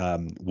so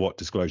what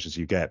disclosures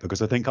you get,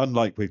 because I think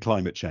unlike with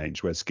climate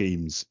change, where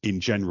schemes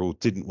in general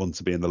didn't want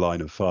to be in the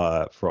line of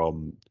fire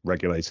from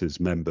regulators,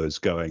 members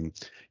going,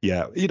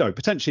 yeah,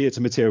 potentially it's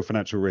a material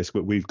financial risk,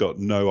 but we've got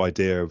no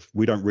idea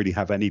we don't really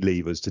have any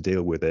levers to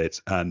deal with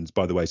it. And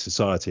by the way,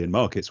 society and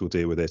markets will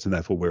deal with it, and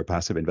therefore we're a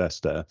passive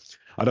investor.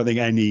 I don't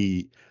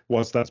think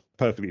whilst that's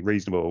perfectly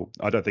reasonable,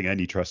 I don't think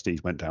any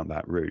trustees went down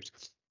that route.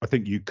 I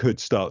think you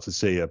could start to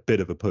see a bit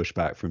of a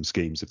pushback from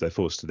schemes if they're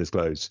forced to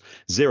disclose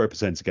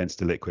 0% against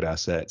illiquid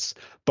assets.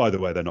 By the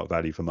way, they're not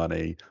value for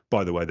money.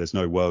 By the way, there's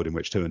no world in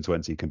which 2 and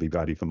 20 can be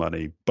value for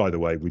money. By the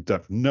way, we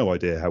have no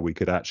idea how we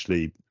could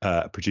actually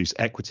produce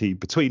equity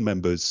between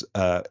members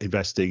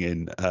investing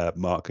in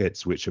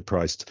markets which are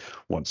priced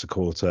once a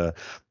quarter.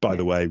 By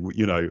the way, we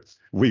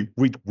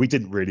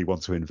didn't really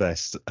want to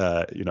invest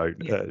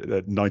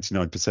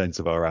 99%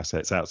 of our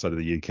assets outside of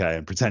the UK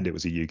and pretend it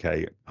was a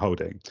UK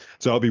holding.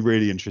 So I'll be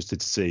really interested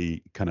to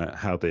see kind of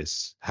how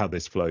this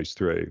flows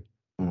through.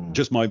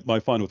 Just my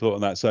final thought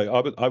on that.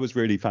 So I was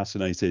really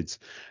fascinated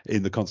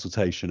in the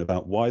consultation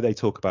about why they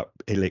talk about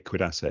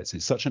illiquid assets.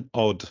 It's such an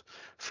odd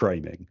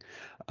framing.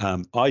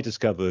 I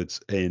discovered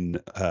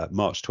in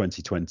March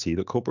 2020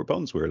 that corporate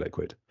bonds were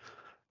illiquid.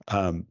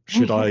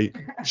 Should I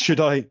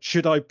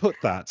put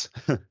that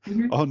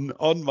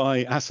on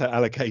my asset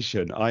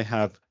allocation? I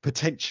have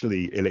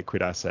potentially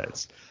illiquid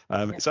assets.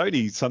 It's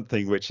only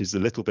something which is a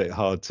little bit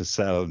hard to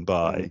sell and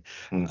buy.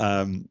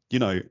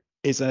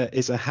 Is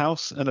a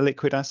house an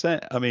illiquid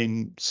asset? I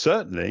mean,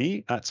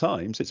 certainly at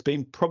times it's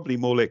been probably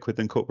more liquid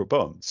than corporate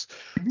bonds.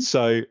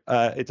 So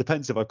it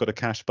depends if I've got a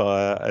cash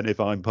buyer and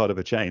if I'm part of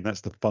a chain. That's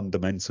the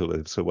fundamental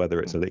of whether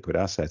it's a liquid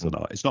asset or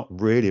not. It's not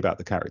really about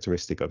the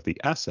characteristic of the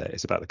asset.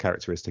 It's about the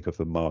characteristic of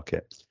the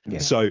market.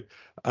 So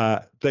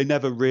they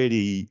never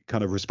really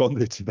kind of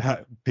responded to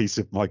that piece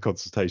of my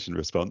consultation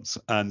response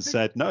and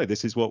said, no,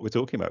 this is what we're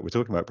talking about. We're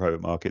talking about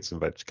private markets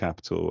and venture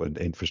capital and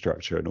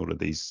infrastructure and all of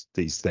these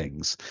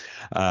things.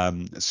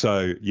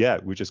 So yeah,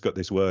 we just got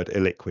this word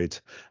illiquid,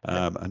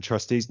 and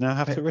trustees now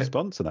have to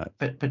respond to that.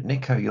 But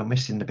Nico, you're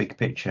missing the big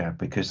picture,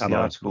 because the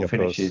article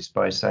finishes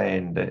by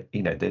saying that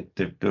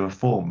the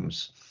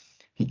reforms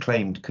he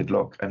claimed could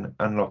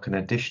unlock an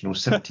additional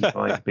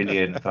 75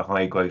 billion for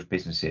high growth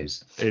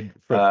businesses.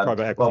 Private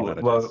equity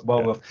managers.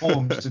 While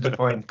reforms to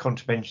defined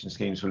contribution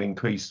schemes will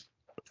increase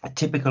a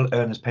typical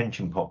earner's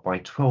pension pot by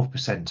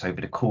 12%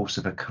 over the course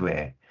of a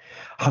career.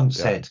 Hunt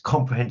said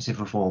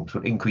comprehensive reforms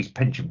will increase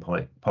pension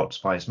pots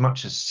by as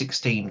much as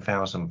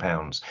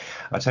 £16,000.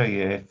 I tell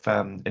you, if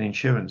an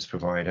insurance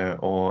provider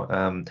or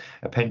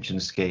a pension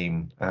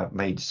scheme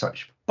made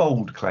such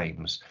bold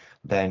claims,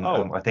 then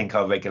I think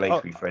our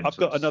regulatory friends. I've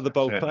got another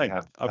bold claim.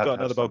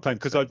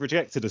 Because I've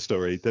rejected a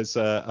story. There's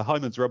a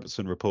Hymans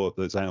Robertson report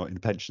that's out in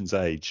Pensions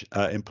Age.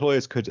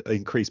 Employers could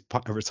increase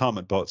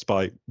retirement pots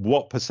by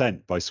what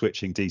 % by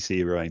switching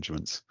DC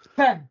arrangements?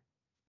 10.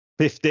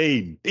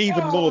 15,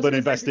 even more than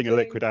investing in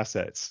liquid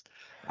assets.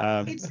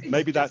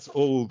 Maybe that's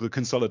all the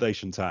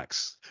consolidation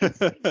tax.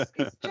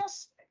 It's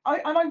just,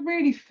 I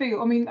really feel,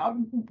 I mean,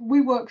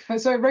 we work for,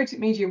 so at Rhotic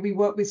Media, we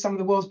work with some of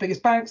the world's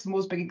biggest banks and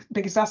world's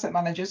biggest asset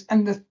managers,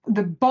 and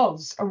the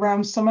buzz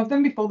around some of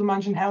them before the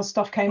Mansion House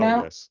stuff came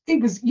out,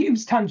 it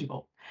was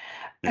tangible.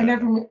 And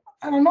everyone,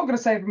 and I'm not going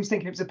to say everyone's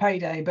thinking it was a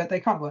payday, but they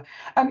kind of were.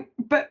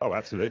 But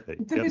absolutely.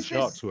 The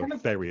sharks were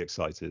very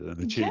excited, and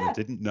the tuna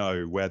didn't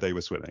know where they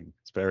were swimming.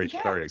 It's very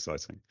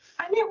exciting.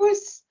 And it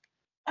was,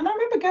 and I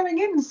remember going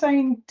in and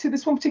saying to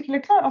this one particular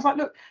client, I was like,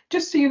 look,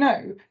 just so you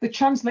know, the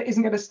Chancellor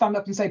isn't going to stand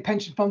up and say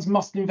pension funds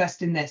must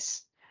invest in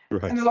this.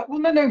 Right. And they're like, well,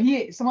 no, he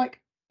is. I'm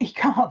like, He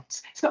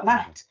can't. It's not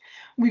allowed.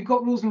 We've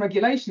got rules and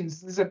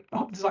regulations. There's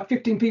like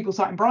 15 people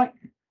sat in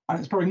Brighton. And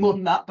it's probably more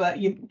than that, but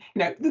you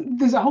know,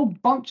 there's a whole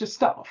bunch of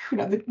stuff. You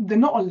know, they're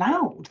not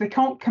allowed. They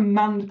can't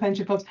command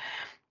pension funds.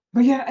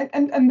 But yeah,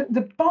 and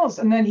the buzz.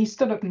 And then he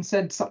stood up and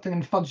said something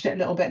and fudged it a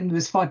little bit, and there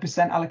was 5%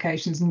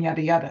 allocations and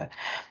yada yada.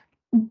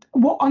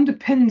 What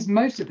underpins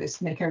most of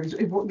this, Nico, is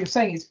what you're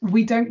saying is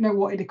we don't know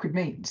what illiquid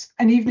means.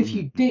 And even if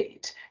you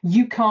did,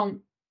 you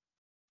can't.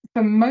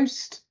 For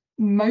most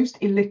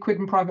illiquid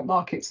and private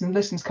markets, and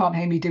listeners can't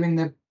hear me doing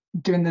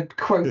the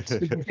quotes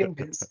with my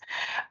fingers.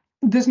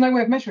 There's no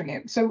way of measuring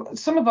it. So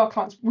some of our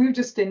clients, we were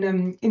just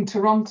in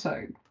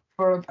Toronto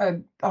for I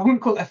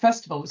wouldn't call it a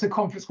festival. It's a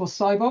conference called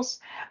Cybos,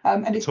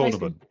 and it's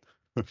tournament.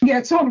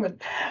 Yeah,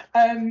 tournament.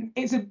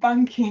 It's a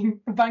banking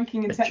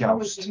and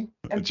technology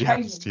and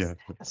payments. Yeah.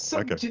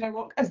 Do you know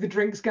what? As the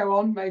drinks go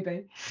on,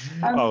 maybe.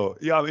 Oh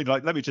yeah, I mean,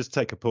 like, let me just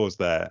take a pause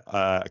there.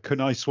 Can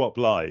I swap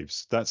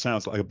lives? That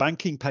sounds like a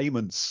banking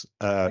payments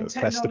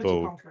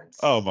festival. Conference.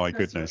 Oh my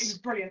goodness, it was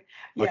brilliant.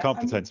 Yeah, I can't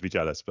pretend to be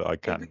jealous, but I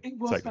can. It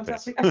was take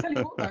fantastic. I tell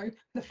you what though,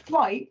 the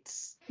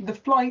flights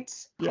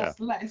cost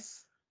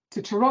less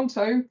to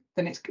Toronto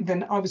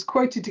than I was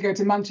quoted to go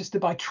to Manchester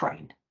by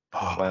train.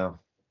 Oh wow.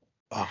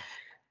 Oh.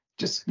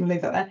 Just gonna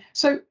leave that there.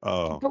 So,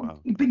 wow.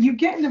 But you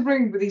get in the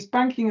room with these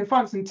banking and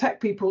finance and tech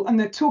people, and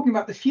they're talking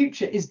about the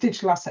future is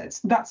digital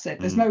assets. That's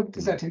it. There's no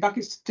deserting back.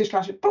 It's digital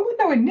assets, but we're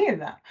nowhere near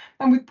that.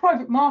 And with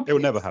private markets, it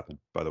will never happen.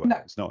 By the way, no.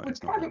 It's not. With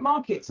private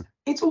markets,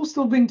 it's all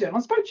still been done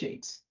on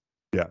spreadsheets.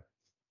 Yeah.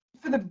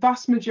 For the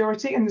vast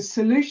majority, and the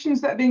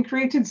solutions that are being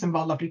created, some of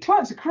our lovely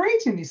clients are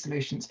creating these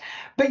solutions,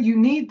 but you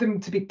need them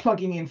to be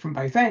plugging in from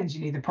both ends.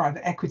 You need the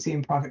private equity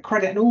and private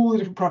credit and all the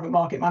different private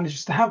market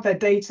managers to have their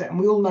data, and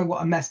we all know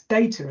what a mess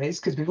data is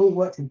because we've all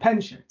worked in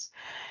pensions.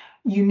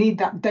 You need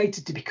that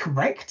data to be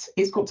correct.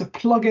 It's got to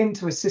plug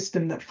into a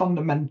system that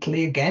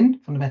fundamentally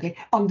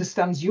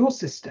understands your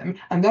system,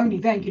 and only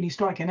then can you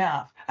strike a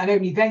nerve, and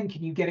only then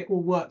can you get it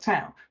all worked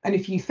out. And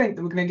if you think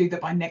that we're going to do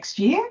that by next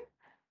year,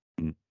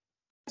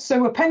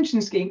 so a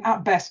pension scheme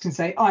at best can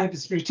say, I have a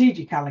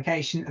strategic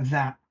allocation of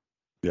that.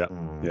 Yeah.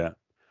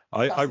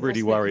 I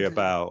really worry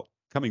about,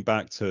 coming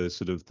back to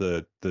sort of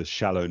the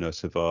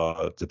shallowness of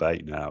our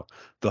debate now,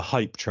 the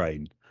hype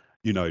train,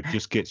 you know,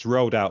 just gets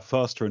rolled out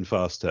faster and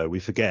faster. We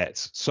forget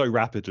so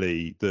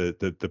rapidly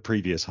the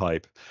previous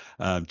hype.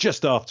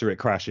 Just after it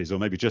crashes, or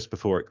maybe just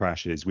before it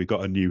crashes, we've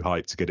got a new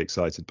hype to get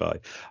excited by.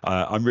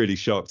 I'm really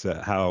shocked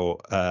at how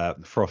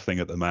frothing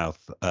at the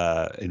mouth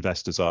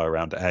investors are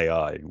around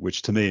AI,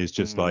 which to me is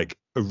just like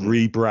a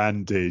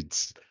rebranded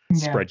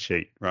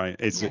spreadsheet, right?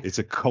 It's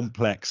a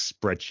complex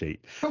spreadsheet.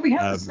 But we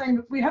have the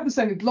same. We have the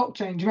same with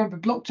blockchain. Do you remember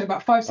blockchain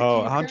about 5-6 years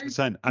ago?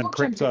 100%. And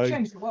crypto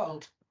changed the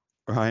world.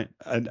 Right.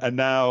 And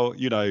now,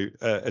 you know,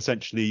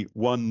 essentially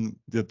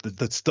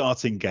the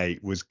starting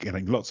gate was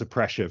getting lots of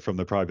pressure from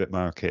the private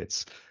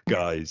markets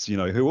guys, you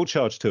know, who all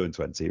charge 2 and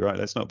 20, right?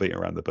 Let's not beat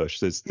around the bush.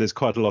 There's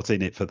quite a lot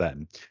in it for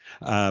them.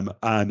 Well,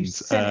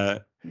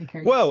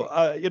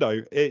 you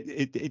know,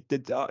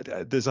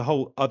 there's a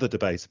whole other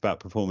debate about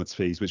performance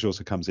fees, which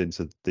also comes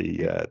into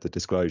the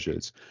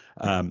disclosures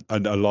and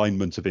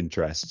alignment of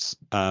interests.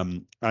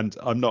 And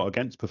I'm not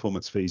against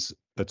performance fees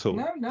at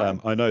all. No.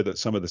 I know that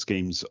some of the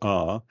schemes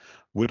are.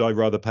 Would I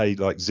rather pay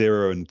like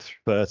 0 and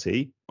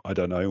 30? I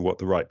don't know what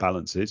the right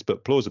balance is,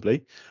 but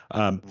plausibly,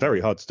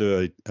 very hard to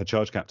do a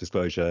charge cap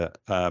disclosure.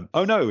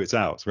 Oh no, it's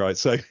out, right?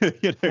 So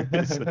you know,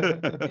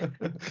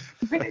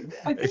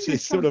 it's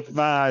this sort of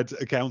mad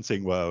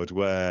accounting world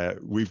where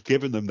we've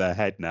given them their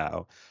head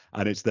now,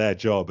 and it's their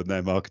job and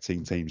their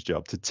marketing team's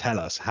job to tell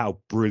us how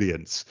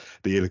brilliant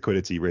the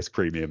illiquidity risk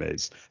premium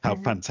is, how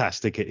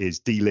fantastic it is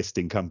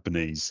delisting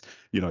companies,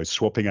 you know,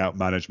 swapping out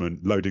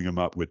management, loading them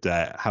up with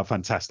debt, how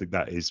fantastic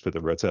that is for the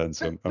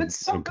returns on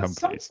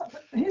companies.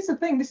 Here's the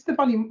thing, this is the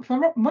value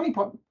for money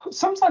point.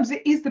 Sometimes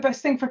it is the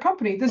best thing for a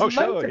company. There's loads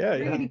of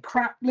really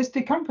crap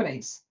listed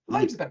companies,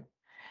 loads of them.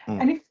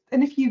 And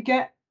if you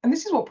get, and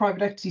this is what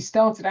private equity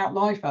started out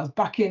life as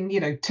back in,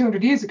 you know,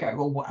 200 years ago,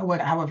 or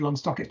however long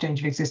stock exchange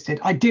have existed.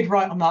 I did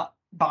write on that,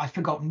 but I've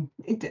forgotten.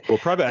 Well,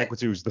 private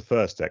equity was the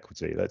first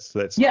equity. Let's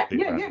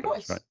it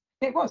was. Right?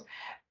 It was.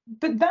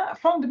 But that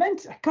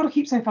fundamentally, I've got to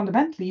keep saying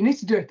fundamentally, you need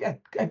to do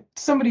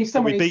somebody.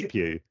 We beep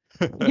you.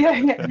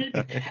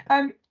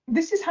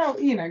 This is how,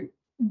 you know,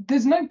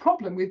 there's no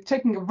problem with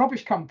taking a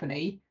rubbish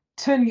company,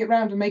 turning it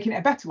around and making it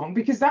a better one,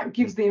 because that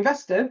gives the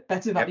investor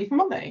better value for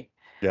money.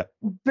 Yeah.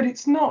 But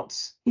it's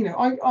not, you know,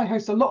 I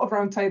host a lot of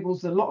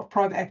roundtables, a lot of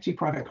private equity,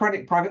 private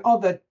credit, private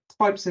other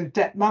types of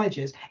debt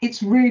managers.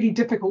 It's really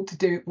difficult to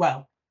do it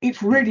well.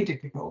 It's really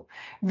difficult.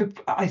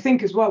 I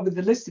think as well with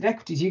the listed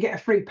equities, you get a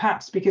free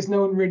pass because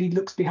no one really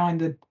looks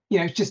behind the, you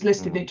know, it's just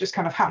listed and it just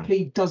kind of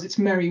happily does its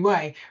merry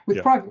way.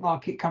 With private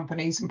market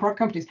companies and private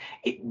companies,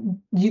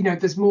 you know,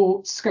 there's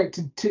more scope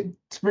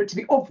for it to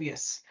be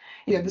obvious.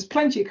 You know, there's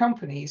plenty of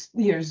companies,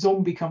 you know,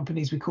 zombie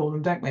companies we call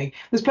them, don't we?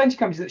 There's plenty of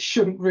companies that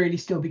shouldn't really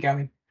still be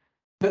going,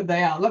 but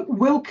they are. Like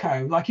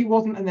Wilco, like it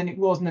wasn't, and then it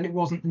was, and then it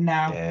wasn't, and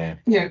now. Yeah.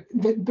 You know,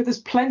 but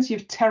there's plenty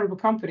of terrible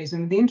companies,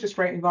 and the interest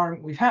rate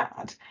environment we've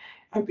had,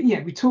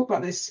 we talk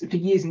about this for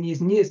years and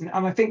years and years, and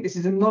I think this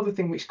is another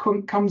thing which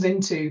comes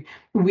into,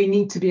 we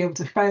need to be able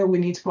to fail. We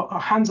need to put our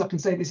hands up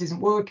and say this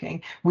isn't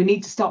working. We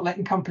need to start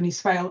letting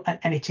companies fail,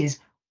 and it is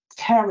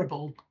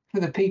terrible for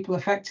the people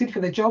affected,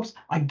 for their jobs.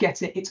 I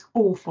get it, it's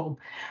awful,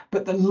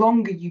 but the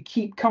longer you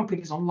keep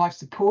companies on life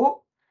support,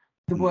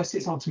 the worse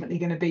it's ultimately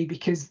going to be,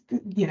 because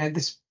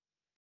this,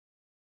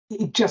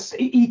 it just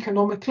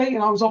economically,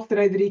 and I was off the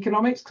day that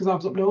economics because I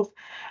was up north.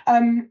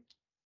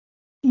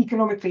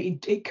 Economically,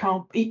 it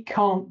can't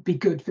be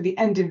good for the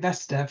end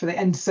investor, for the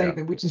end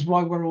saver, which is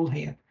why we're all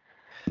here.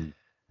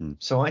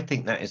 So I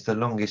think that is the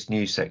longest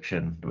news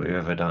section we've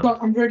ever done. But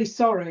I'm really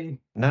sorry.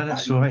 No,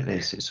 that's all right,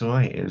 Liz. It's all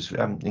right. It was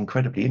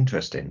incredibly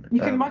interesting.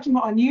 You can imagine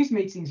what our news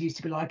meetings used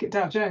to be like at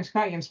Dow Jones,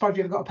 can't you? I'm surprised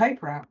you ever got a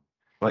paper out.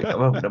 Right,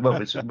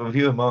 well, it's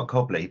review of Mark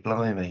Cobley,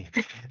 blimey.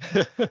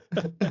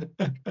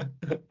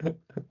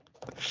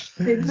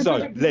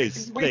 So,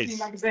 Liz,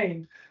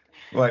 magazine.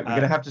 Right, we're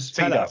going to have to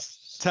speed up.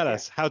 Tell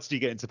us, how did you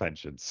get into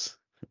pensions?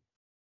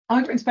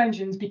 I got into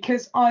pensions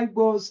because I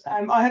was,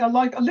 I had a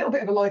little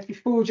bit of a life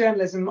before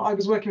journalism. I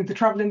was working with the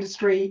travel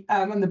industry,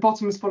 and the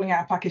bottom was falling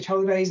out of package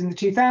holidays in the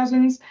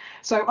 2000s.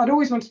 So I'd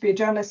always wanted to be a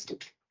journalist,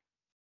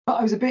 but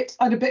I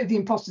had a bit of the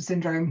imposter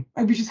syndrome,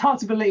 which is hard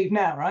to believe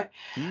now, right?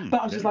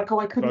 But I was just like,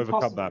 I couldn't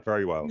overcome that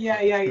very well. Yeah,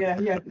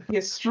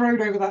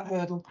 strode over that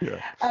hurdle.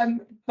 Yeah.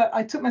 But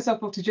I took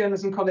myself off to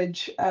journalism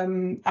college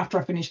after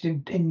I finished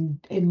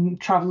in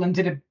travel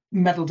and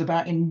meddled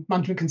about in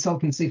management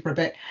consultancy for a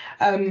bit.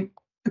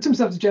 I took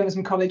myself to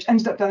journalism college,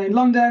 ended up down in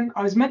London.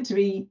 I was meant to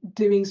be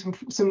doing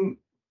some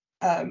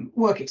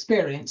work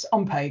experience,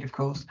 unpaid, of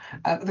course,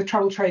 at the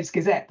Travel Trades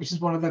Gazette, which is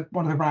one of the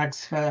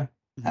rags for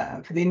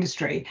the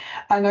industry.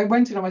 And I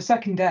went in on my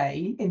second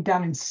day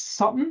down in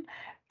Sutton,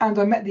 and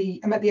I met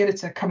the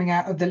editor coming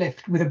out of the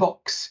lift with a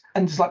box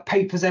and just like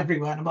papers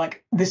everywhere. And I'm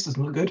like, this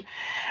doesn't look good.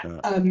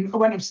 I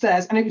went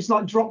upstairs and it was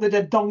like drop the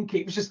dead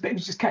donkey. It was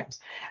just chaos.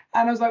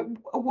 And I was like,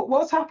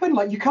 what's happened?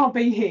 Like, you can't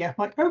be here. I'm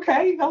like,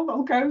 okay,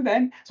 I'll go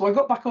then. So I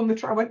got back on the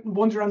train. I went and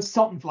wandered around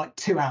Sutton for like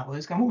 2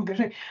 hours, going, what am I going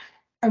to do?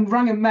 And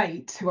rang a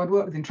mate who I'd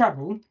worked with in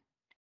travel.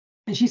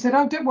 And she said,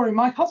 oh, don't worry,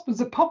 my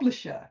husband's a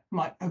publisher. I'm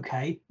like,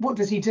 okay, what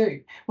does he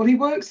do? Well, he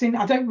works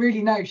I don't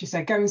really know, she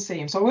said, go and see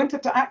him. So I went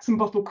up to Acton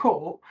Bottle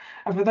Court.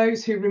 And for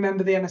those who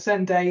remember the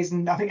MSN days,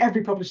 and I think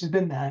every publisher's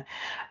been there,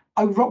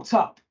 I rocked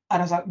up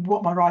and I was like, what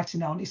am I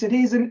writing on? He said,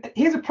 here's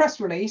a press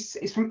release.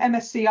 It's from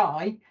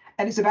MSCI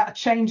and it's about a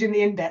change in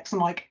the index. I'm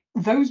like,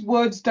 those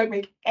words don't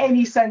make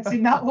any sense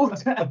in that order.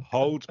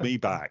 Hold me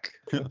back.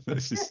 I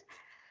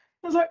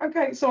was like,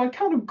 okay, so I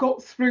kind of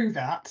got through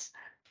that.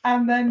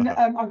 And then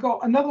I got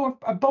another one,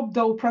 a Bob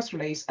Dole press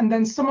release, and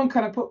then someone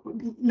kind of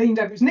leaned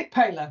over. It was Nick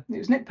Paler. It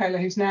was Nick Paler,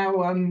 who's now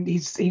went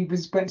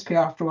to PR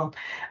after a while,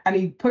 and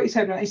he put his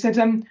head down. He said,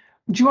 "Do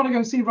you want to go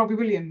and see Robbie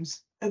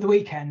Williams at the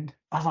weekend?"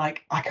 I was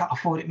like, "I can't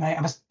afford it, mate.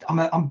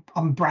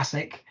 I'm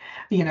Brassic,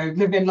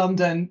 living in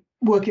London,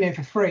 working here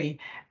for free."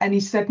 And he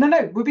said,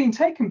 "No, we're being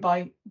taken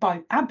by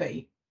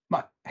Abby." I'm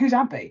like, who's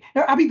Abby?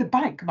 No, Abby the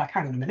bank. I'm like,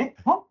 hang on a minute,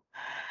 what?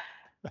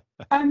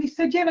 And he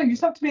said, "Yeah, no, you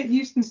just have to be at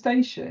Euston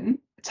Station."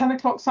 10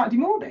 o'clock Saturday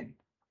morning.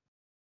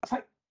 I was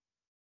like,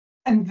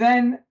 and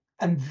then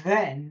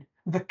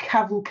the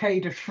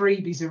cavalcade of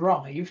freebies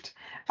arrived,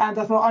 and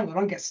I thought, hang on,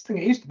 I'm getting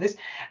used to this.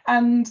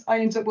 And I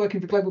ended up working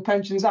for Global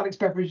Pensions. Alex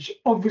Beveridge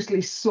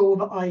obviously saw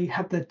that I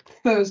had the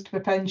thirst for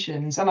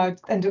pensions, and I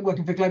ended up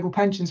working for Global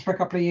Pensions for a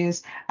couple of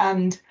years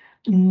and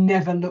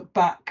never looked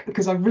back,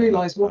 because I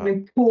realised what an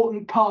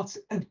important part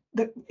of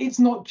that. It's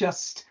not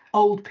just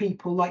old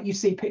people like you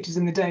see pictures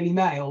in the Daily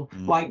Mail,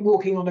 like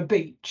walking on a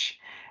beach.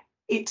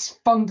 It's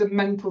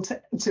fundamental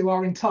to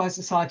our entire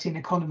society and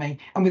economy.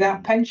 And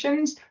without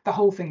pensions, the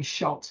whole thing's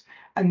shot.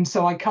 And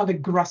so I kind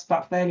of grasped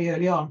that fairly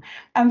early on.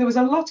 And there was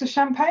a lot of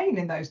champagne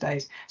in those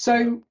days.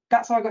 So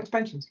that's how I got to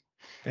pensions.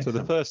 So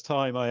the first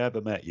time I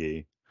ever met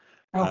you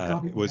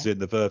was in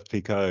the Veuve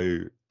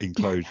Clicquot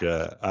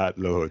enclosure at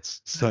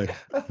Lord's. So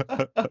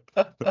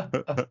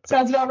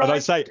sounds about right. And I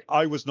say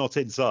I was not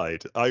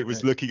inside. I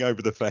was looking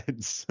over the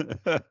fence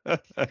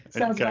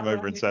and came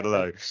over and said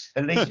hello.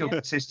 At least you're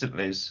consistent,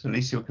 Liz. At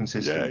least you're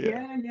consistent.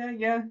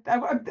 Yeah.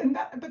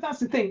 But that's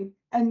the thing.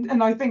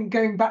 And I think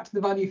going back to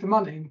the value for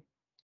money,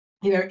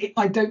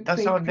 I don't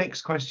That's think... our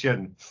next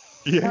question.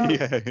 Yeah.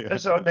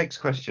 That's our next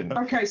question.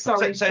 Okay,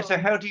 sorry. So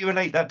how do you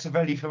relate that to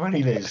value for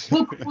money, Liz?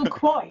 Well,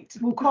 quite.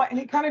 And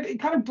it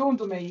kind of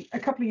dawned on me a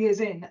couple of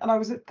years in, and I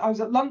was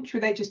at lunch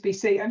with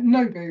HSBC at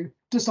Nobu,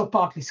 just off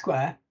Berkeley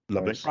Square.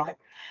 Lovely. Right.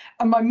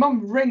 And my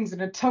mum rings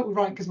in a total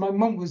right, because my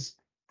mum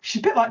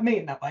she's a bit like me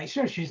in that way.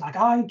 She's like,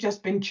 I've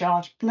just been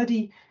charged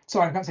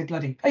sorry, I can't say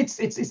bloody. It's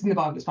in the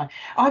Bible, it's fine.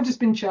 I've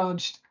just been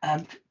charged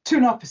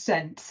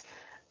 2.5%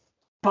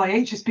 by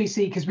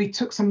HSBC because we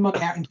took some money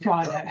out in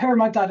China. Her and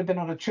my dad had been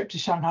on a trip to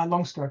Shanghai,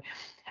 long story.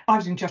 I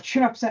was in charge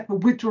 2.5% for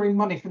withdrawing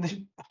money from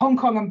the Hong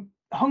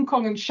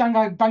Kong and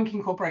Shanghai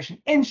Banking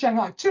Corporation in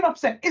Shanghai.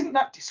 2.5%, isn't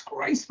that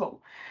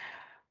disgraceful?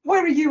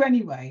 Where are you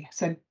anyway? I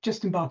said,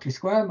 just in Berkeley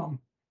Square, Mum.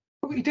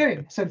 What are you doing?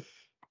 I said,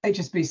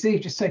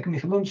 HSBC just taken me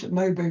for lunch at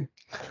Nobu.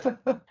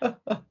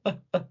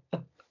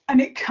 And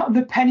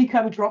the penny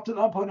kind of dropped at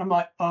that point. I'm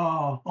like,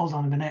 oh, hold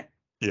on a minute.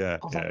 Yeah,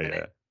 Hold on a minute.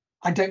 yeah.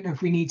 I don't know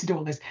if we need to do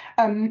all this.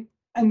 And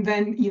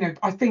then,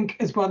 I think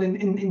as well in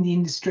the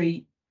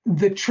industry,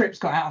 the trips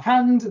got out of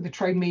hand, the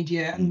trade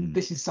media, and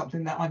this is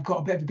something that I've got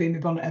a bit of a beam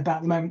bonnet about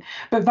at the moment.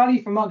 But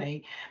value for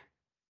money,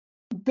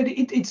 but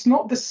it's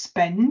not the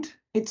spend.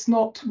 It's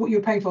not what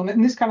you're paying for.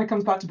 And this kind of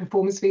comes back to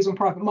performance fees on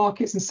private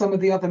markets and some of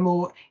the other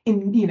more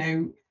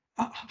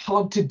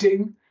hard to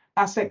do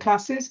asset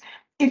classes.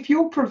 If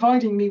you're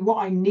providing me what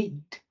I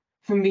need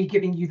for me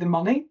giving you the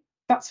money,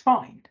 that's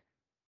fine.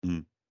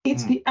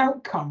 It's the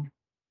outcome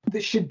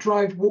that should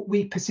drive what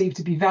we perceive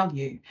to be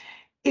value.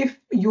 If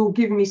you're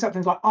giving me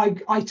something like,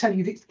 I tell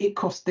you that it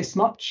costs this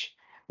much,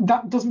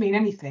 that doesn't mean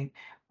anything.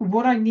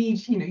 What I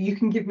need, you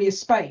can give me a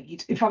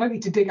spade. If I don't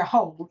need to dig a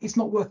hole, it's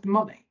not worth the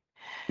money.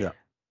 Yeah.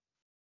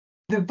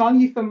 The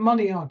value for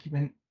money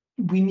argument,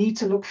 we need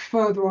to look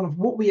further on of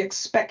what we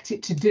expect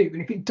it to do.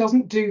 And if it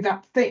doesn't do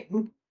that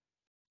thing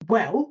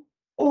well,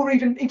 or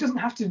even it doesn't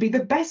have to be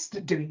the best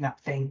at doing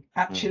that thing,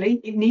 actually,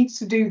 it needs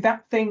to do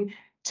that thing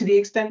to the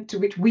extent to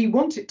which we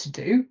want it to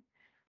do,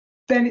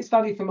 then it's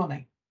value for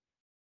money.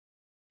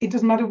 It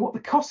doesn't matter what the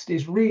cost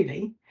is,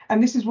 really.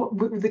 And this is what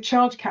with the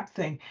charge cap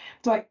thing,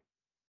 it's like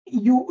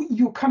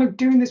you're kind of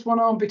doing this one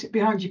arm bit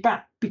behind your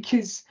back,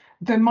 because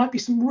there might be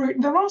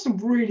there are some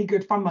really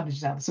good fund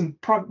managers out there, some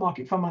private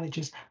market fund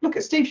managers. Look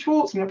at Steve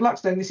Schwartzman at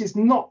Blackstone. This is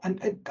not,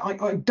 and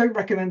I don't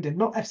recommend him,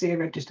 not FCA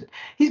registered.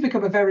 He's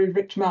become a very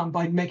rich man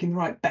by making the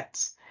right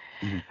bets.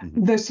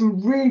 There's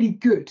some really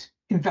good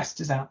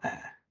investors out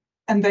there,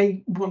 and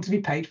they want to be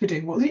paid for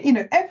doing what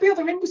every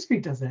other industry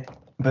does it.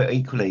 But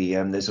equally,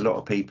 there's a lot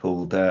of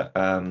people that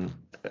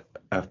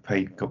got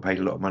paid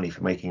a lot of money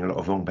for making a lot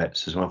of wrong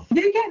bets as well.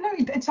 Yeah, no,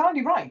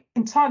 entirely right,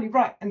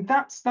 and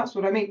that's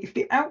what I mean. If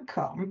the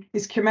outcome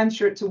is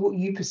commensurate to what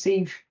you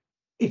perceive,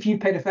 if you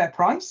paid a fair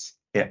price,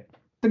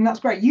 then that's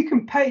great. You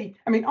can pay.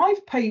 I mean,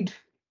 I've paid.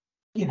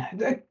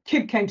 A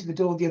kid came to the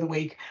door the other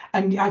week,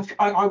 and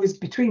I was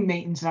between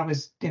meetings, and I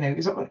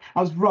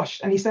was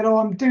rushed, and he said, "Oh,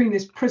 I'm doing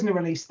this prisoner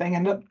release thing,"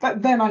 and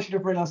then I should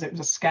have realised it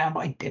was a scam,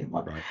 but I didn't.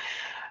 Right.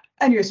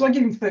 Anyway, so I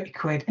gave him 30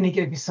 quid, and he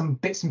gave me some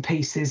bits and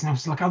pieces, and I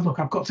was like, "Oh, look,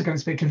 I've got to go and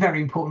speak to a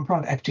very important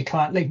private equity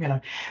client. Leave me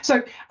alone."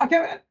 So I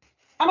go, and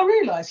I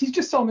realise he's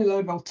just sold me a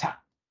load of old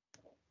tap,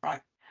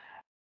 right?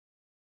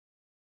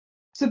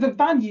 So the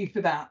value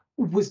for that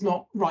was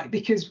not right,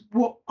 because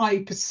what I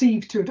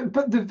perceived to have,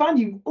 but the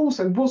value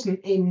also wasn't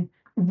in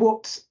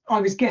what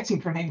I was getting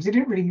from him, because it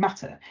didn't really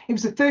matter. It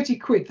was the 30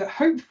 quid that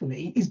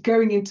hopefully is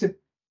going into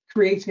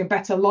creating a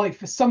better life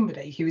for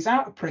somebody who is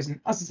out of prison.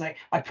 As I say,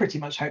 I pretty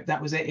much hope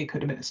that was it. It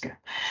could have been a scam.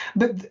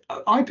 But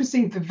I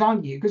perceived the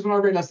value, because when I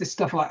realised this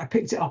stuff, like I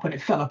picked it up and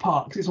it fell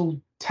apart because it's all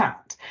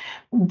tapped.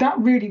 That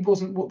really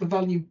wasn't what the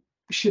value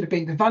should have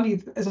been. The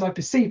value, as I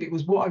perceived it,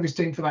 was what I was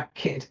doing for that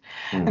kid.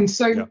 And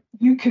so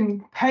you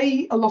can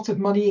pay a lot of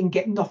money and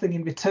get nothing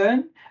in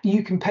return.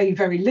 You can pay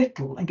very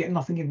little and get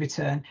nothing in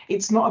return.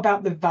 It's not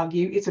about the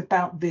value, it's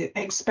about the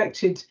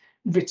expected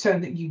return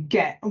that you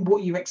get and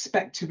what you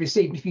expect to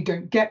receive. And if you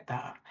don't get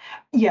that,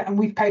 and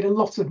we've paid a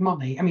lot of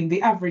money. I mean,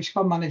 the average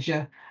fund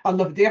manager, I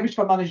love it, the average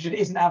fund manager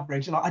isn't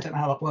average. Like, I don't know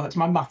how that works,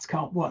 my maths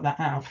can't work that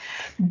out,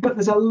 but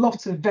there's a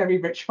lot of very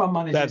rich fund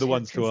managers. They're the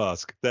ones to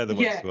ask. They've got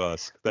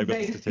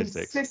the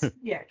statistics.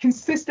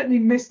 Consistently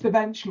missed the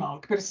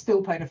benchmark, but have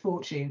still paid a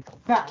fortune.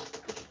 That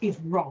is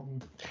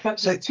wrong. But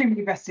there's too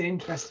many vested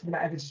interests for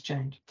that ever to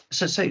change.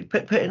 So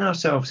putting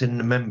ourselves in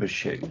the members'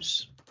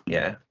 shoes,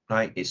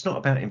 right, it's not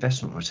about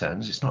investment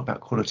returns, it's not about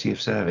quality of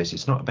service,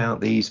 it's not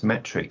about these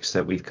metrics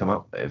that we've come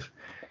up with.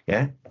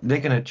 They're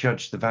going to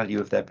judge the value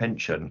of their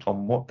pension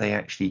on what they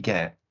actually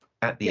get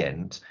at the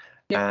end,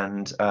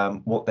 and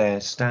what their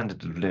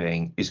standard of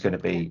living is going to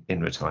be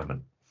in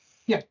retirement.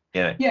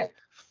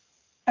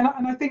 And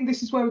I think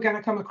this is where we're going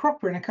to come a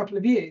cropper in a couple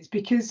of years,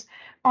 because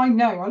I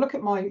look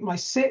at my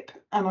SIP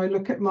and I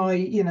look at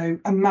my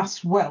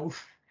amassed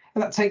wealth,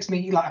 and that takes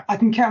me, like, I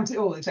can count it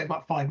all. It takes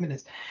about 5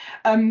 minutes.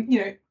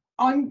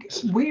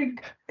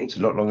 It's a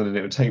lot longer than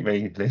it would take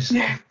me, Liz.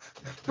 Yeah,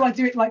 well, I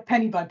do it like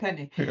penny by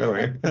penny. Oh,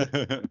 yeah.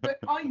 But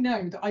I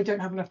know that I don't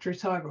have enough to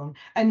retire on,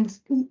 and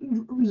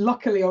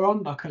luckily or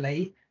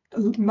unluckily,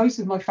 most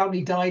of my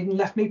family died and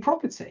left me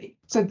property.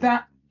 So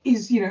that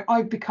is,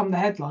 I've become the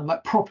headline,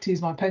 like property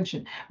is my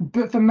pension.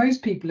 But for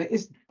most people, it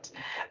isn't.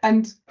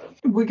 And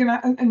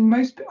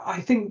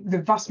I think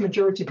the vast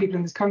majority of people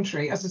in this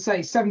country, as I say,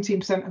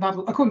 17% of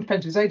adults, according to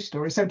Pensions Age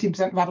Story,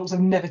 17% of adults have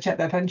never checked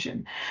their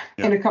pension.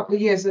 In a couple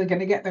of years, they're going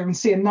to get there and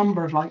see a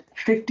number of like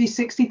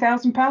 50,000,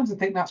 £60,000. I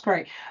think that's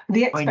great.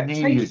 I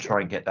knew you'd try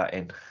and get that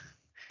in.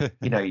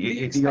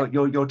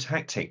 Your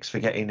tactics for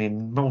getting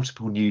in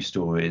multiple news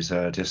stories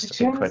are just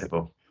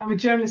incredible. I'm a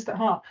journalist at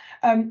heart,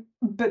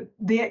 but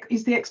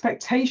is the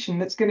expectation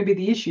that's going to be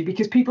the issue,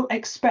 because people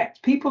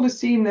are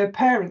seeing their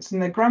parents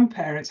and their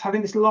grandparents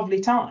having this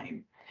lovely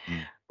time.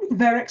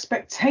 Their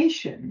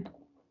expectation,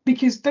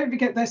 because don't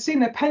forget, they're seeing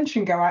their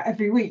pension go out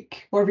every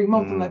week or every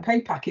month on their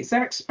pay packets.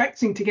 They're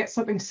expecting to get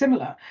something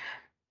similar,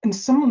 and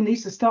someone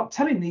needs to start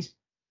telling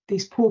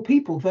these poor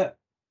people that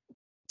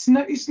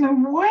It's no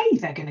way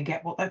they're going to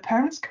get what their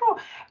parents got.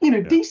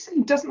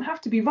 Decent doesn't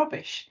have to be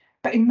rubbish,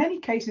 but in many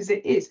cases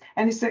it is.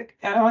 And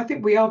I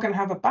think we are going to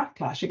have a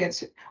backlash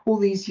against all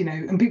these,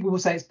 and people will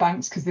say it's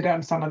banks because they don't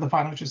understand how the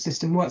financial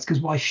system works,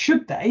 because why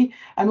should they?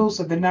 And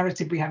also the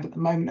narrative we have at the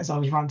moment, as I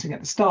was ranting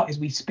at the start, is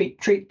we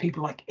treat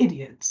people like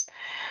idiots.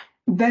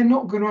 They're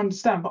not going to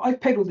understand, but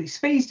I've paid all these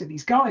fees to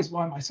these guys.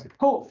 Why am I so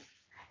poor?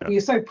 Yeah. Well,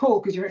 you're so poor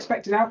because your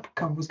expected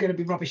outcome was going to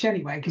be rubbish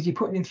anyway, because you're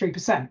putting in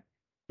 3%.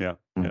 Yeah.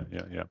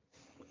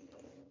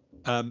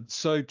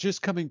 So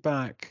just coming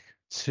back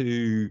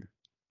to,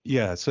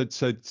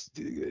 so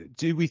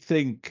do we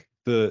think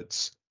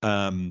that,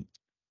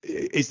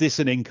 is this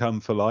an income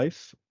for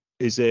life?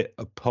 Is it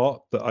a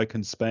pot that I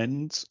can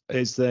spend?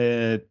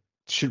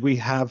 Should we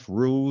have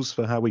rules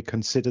for how we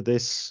consider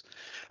this?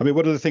 I mean,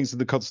 one of the things in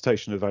the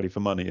consultation of value for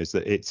money is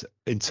that it's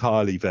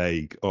entirely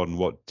vague on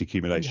what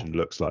decumulation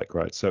looks like,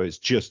 right? So it's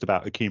just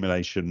about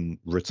accumulation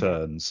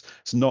returns.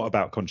 It's not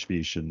about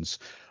contributions.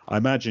 I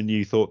imagine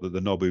you thought that the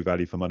NOBU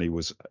value for money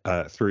was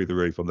through the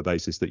roof on the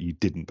basis that you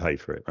didn't pay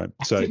for it, right?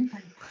 So,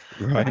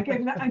 right.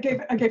 I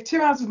gave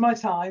 2 hours of my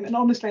time, and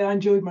honestly, I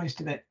enjoyed most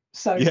of it.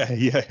 So yeah.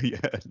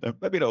 No,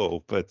 maybe not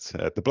all, but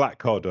the black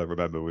cod I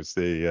remember was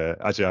the.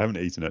 Actually, I haven't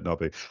eaten at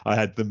Nobby.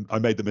 I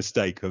made the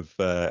mistake of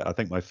I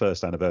think my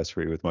first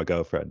anniversary with my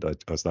girlfriend. I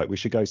was like, we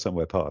should go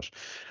somewhere posh,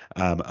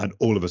 and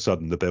all of a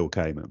sudden the bill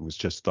came. And it was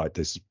just like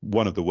this,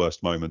 one of the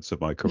worst moments of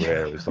my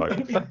career. It was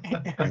like,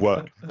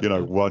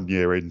 1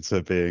 year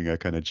into being a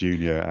kind of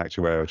junior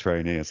actuarial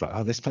trainee, it's like,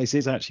 oh, this place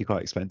is actually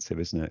quite expensive,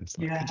 isn't it? It's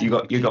like, you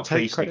got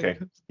fleeced, Nico.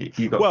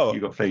 You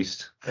got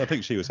fleeced. I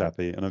think she was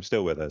happy, and I'm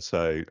still with her.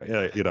 So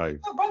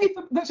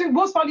it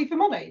was value for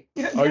money.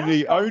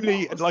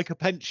 Only like a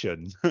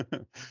pension.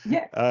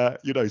 Yeah.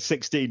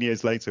 16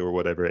 years later or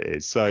whatever it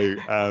is. So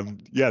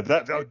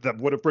that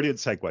what a brilliant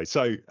segue.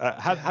 So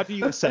how do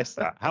you assess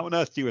that? How on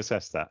earth do you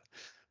assess that?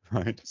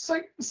 Right.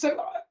 So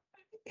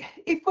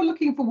if we're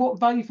looking for what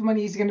value for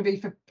money is going to be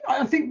for,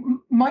 I think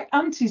my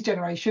auntie's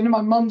generation and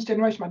my mum's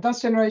generation, my dad's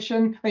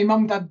generation, my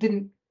mum and dad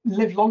didn't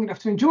live long enough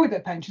to enjoy their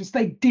pensions.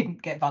 They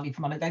didn't get value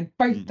for money. They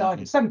both died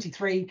at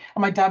 73,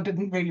 and my dad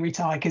didn't really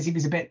retire because he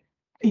was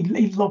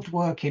he loved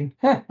working.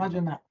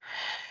 Imagine that.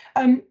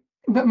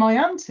 But my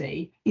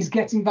auntie is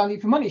getting value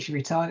for money. She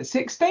retired at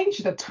 16.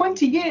 She's had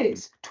 20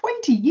 years.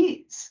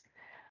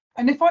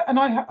 And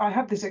I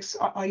have this,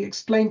 I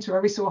explain to her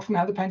every so often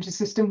how the pension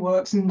system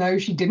works. And no,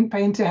 she didn't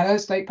pay into her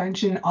state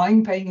pension.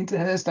 I'm paying into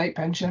her state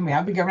pension. We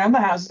have to go around the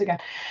houses again.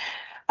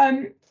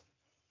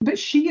 But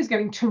she is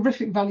getting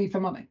terrific value for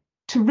money.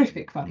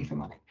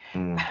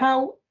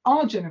 How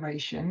our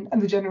generation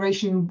and the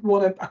generation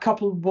one or a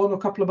couple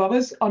of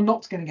others are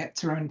not going to get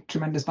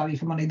tremendous value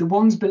for money. The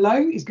ones below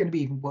is going to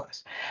be even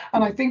worse.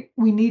 And I think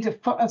we need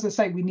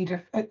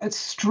a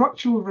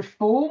structural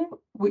reform,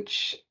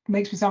 which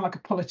makes me sound like a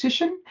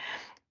politician,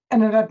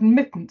 and an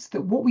admittance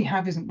that what we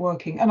have isn't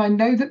working. And I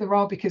know that there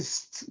are,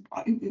 because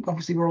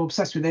obviously we're all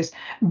obsessed with this,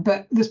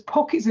 but there's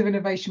pockets of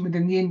innovation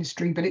within the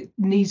industry, but it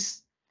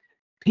needs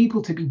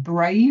people to be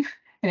brave,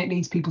 and it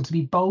needs people to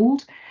be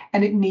bold,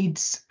 and it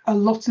needs a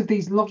lot of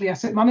these lovely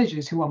asset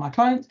managers who are my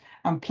clients,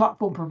 and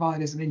platform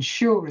providers and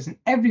insurers and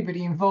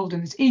everybody involved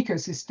in this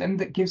ecosystem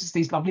that gives us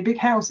these lovely big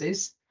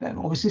houses that are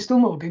obviously still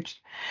mortgaged.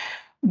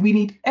 We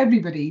need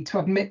everybody to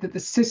admit that the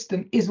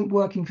system isn't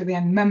working for the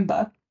end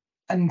member.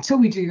 And until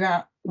we do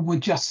that, we're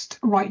just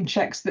writing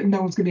checks that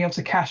no one's going to be able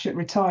to cash at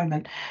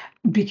retirement,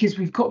 because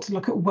we've got to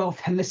look at wealth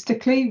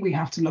holistically. We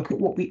have to look at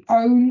what we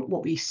own,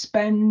 what we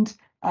spend.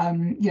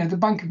 The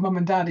bank of mum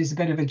and dad is a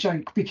bit of a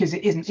joke, because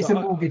it isn't. It's a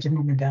mortgage of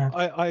mum and dad.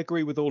 I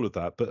agree with all of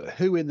that, but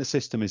who in the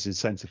system is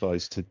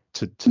incentivized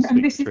to speak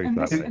the truth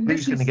that way?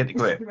 Who's going to get the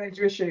grip? This is the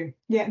major issue.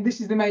 Yeah, this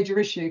is the major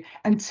issue.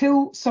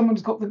 Until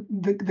someone's got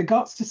the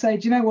guts to say,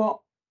 do you know what?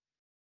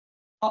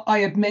 I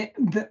admit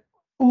that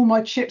all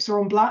my chips are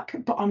on black,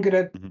 but I'm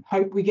going to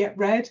hope we get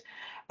red.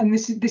 And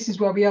this is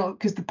where we are,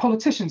 because the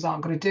politicians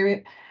aren't going to do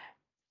it.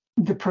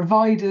 The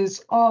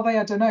providers, are they?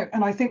 I don't know.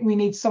 And I think we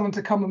need someone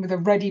to come in with a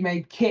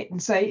ready-made kit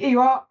and say, here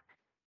you are,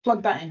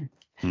 plug that in.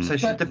 So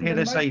should the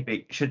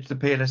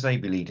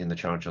PLSA be leading the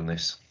charge on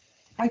this?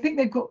 I think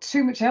they've got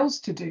too much else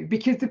to do,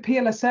 because the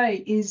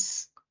PLSA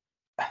is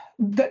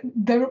that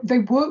they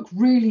work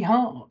really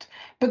hard,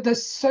 but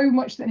there's so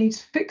much that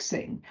needs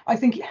fixing. I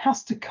think it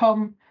has to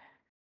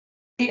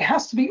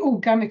be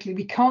organically.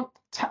 We can't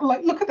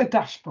look at the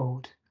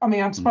dashboard. I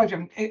mean, I'm surprised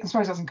it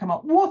hasn't come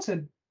up. What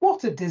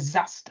a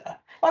disaster.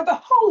 Like the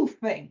whole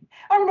thing.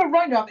 I remember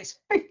writing about this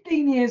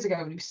 15 years ago,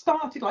 and we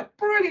started like,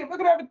 brilliant, we're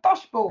going to have a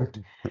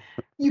dashboard.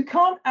 You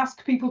can't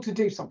ask people to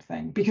do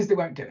something because they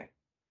won't do it.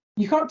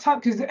 You can't tell,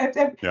 because we've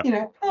had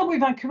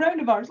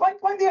coronavirus,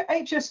 like the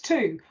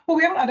HS2. Well,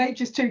 we haven't had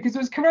HS2 because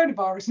there was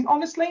coronavirus, and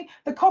honestly,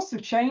 the costs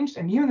have changed,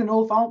 and you in the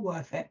north aren't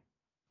worth it.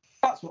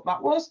 That's what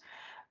that was.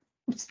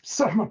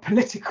 Sorry, my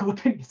political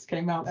opinions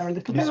came out there a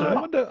little bit.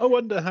 I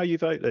wonder how you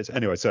vote this.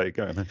 Anyway, sorry,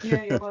 go on.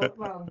 Yeah.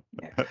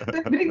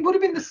 But it would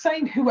have been the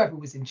same whoever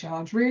was in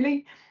charge,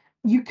 really.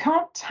 you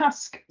can't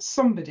task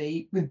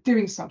somebody with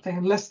doing something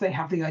unless they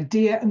have the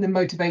idea and the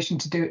motivation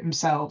to do it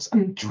themselves.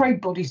 And trade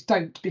bodies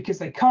don't, because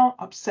they can't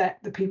upset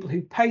the people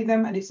who pay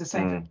them. And it's the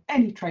same for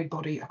any trade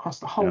body across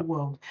the whole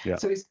world.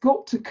 So it's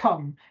got to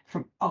come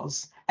from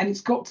us. And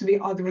it's got to be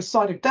either a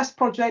side of desk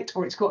project,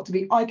 or it's got to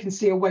be, I can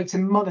see a way to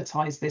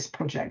monetize this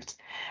project.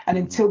 And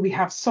until we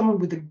have someone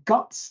with the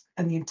guts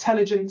and the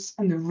intelligence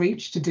and the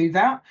reach to do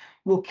that,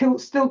 we'll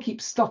still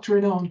keep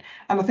stuttering on.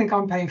 And I think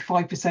I'm paying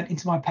 5%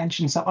 into my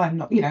pension, so I'm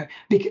not,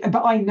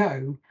 but I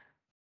know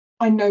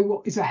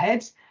what is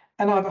ahead.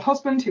 And I have a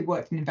husband who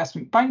worked in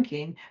investment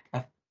banking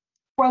for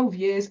 12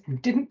 years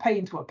and didn't pay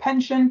into a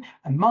pension.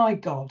 And my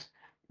God,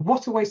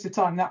 what a waste of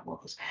time that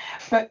was.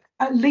 But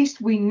at least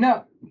we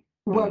know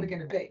where we're going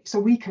to be, so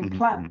we can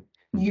plan.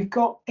 You've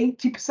got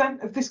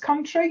 80% of this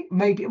country,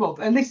 maybe, well,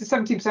 at least the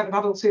 17% of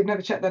adults who have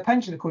never checked their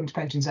pension according to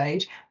Pensions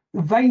Age.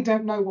 They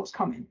don't know what's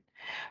coming.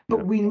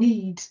 But we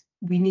need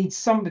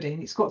somebody,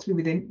 and it's got to be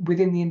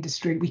within the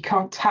industry. We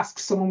can't task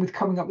someone with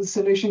coming up with a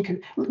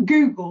solution.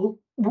 Google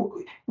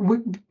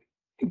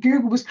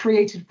was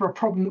created for a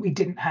problem that we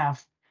didn't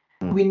have.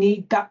 We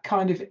need that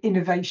kind of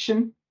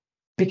innovation,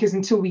 because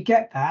until we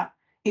get that,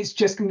 it's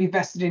just going to be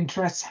vested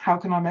interests. How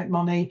can I make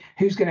money?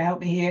 Who's going to help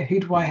me here? Who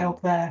do I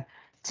help there?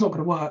 It's not going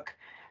to work.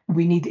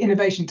 We need the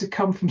innovation to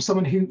come from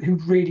someone who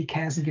really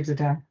cares and gives a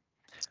damn.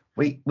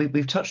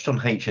 We've touched on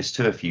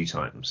HS2 a few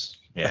times.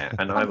 Yeah,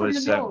 and I'm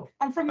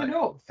from the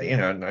north.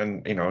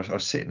 I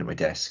was sitting at my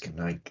desk,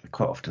 and I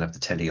quite often have the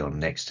telly on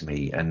next to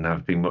me, and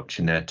I've been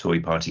watching their Tory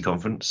Party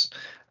conference,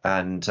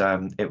 and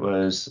there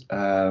was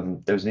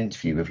an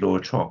interview with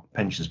Laura Trott,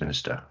 Pensions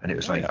Minister, and it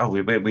was like,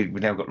 we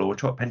now got Laura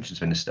Trott,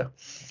 Pensions Minister,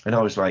 and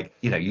I was like,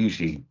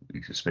 usually,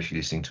 especially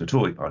listening to a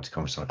Tory Party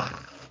conference, like,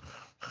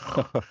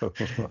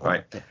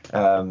 right,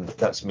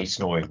 that's me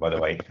snoring, by the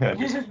way,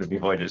 just for the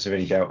avoidance of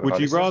any doubt. Would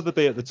you rather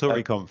be at the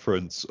Tory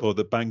conference or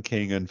the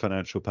banking and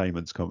financial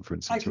payments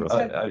conference?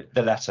 The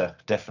latter,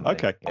 definitely.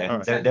 Okay,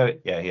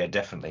 yeah,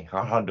 definitely,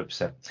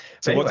 100%.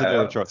 So what did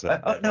Laura Trott say?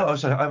 No,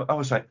 I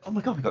was like, oh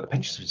my God, we've got the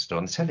Pensions Minister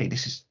on the telly.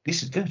 This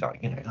is good,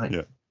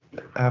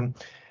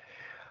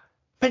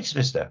 Pensions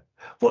Minister,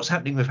 what's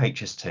happening with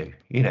HS2?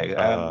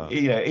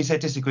 Is there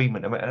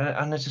disagreement?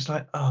 And it's just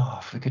like, oh,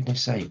 for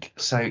goodness sake.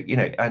 So,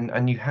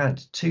 and you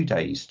had 2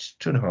 days,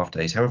 2.5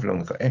 days, however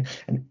long,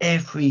 and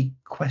every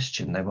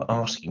question they were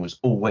asking was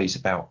always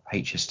about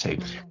HS2.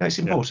 Now, it's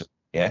important,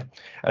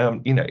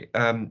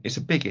 it's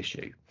a big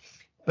issue,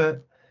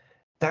 but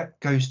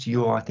that goes to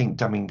your, I think,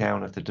 dumbing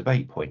down of the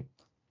debate point,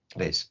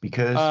 Liz,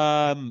 because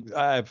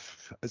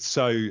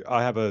so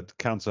I have a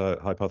counter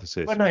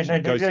hypothesis.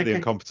 It goes to the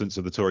incompetence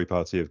of the Tory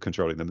party of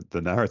controlling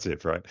the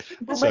narrative, right?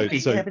 They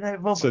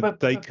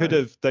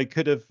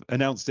could have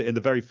announced it in the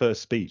very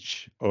first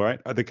speech, all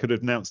right? They could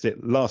have announced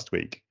it last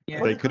week.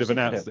 They could have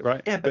announced it,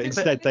 right? But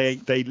instead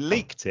they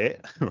leaked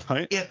it,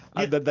 right?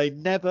 And then they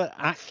never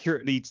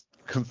accurately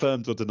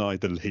confirmed or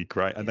denied the leak,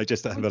 right? And they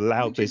just have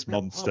allowed this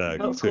monster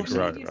to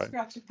grow,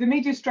 right? The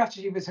media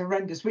strategy was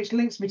horrendous, which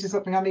links me to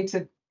something I need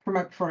to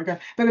promote before I go.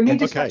 But the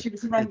media strategy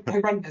was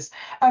horrendous.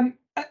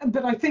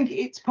 But I think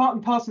it's part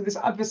and parcel of this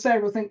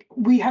adversarial thing.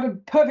 We had a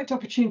perfect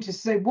opportunity to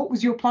say, what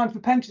was your plan for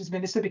Pensions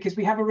Minister? Because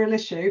we have a real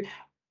issue.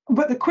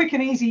 But the quick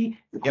and easy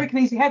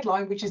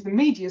headline, which is the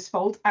media's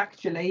fault,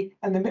 actually,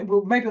 and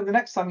maybe on the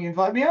next time you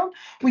invite me on,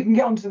 we can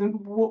get onto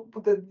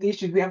the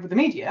issues we have with the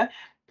media,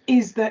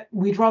 is that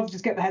we'd rather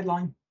just get the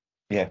headline.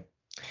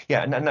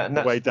 Yeah, and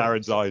the way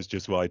Darren's eyes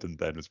just widened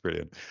then was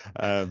brilliant.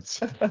 My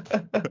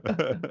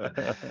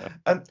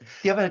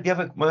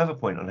other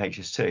point on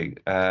HS2,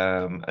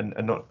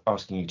 and not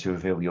asking you to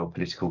reveal your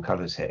political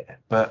colours here,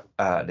 but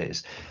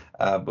Liz,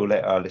 we'll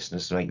let our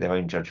listeners make their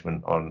own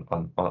judgment on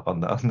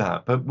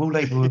that. But will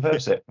Labour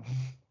reverse it?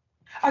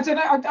 I don't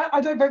know.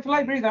 I don't vote for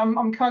Labour either.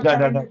 I'm Card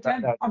Carrying Lib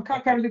Dem. I'm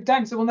Card Carrying Lib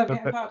Dem, so we'll never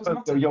get in power. Doesn't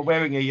matter. You're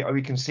wearing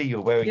we can see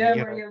you're wearing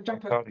a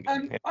jumper. Do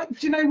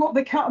you know what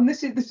they can't? And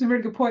this is a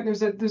really good point.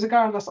 There was a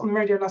guy on the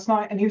radio last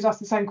night, and he was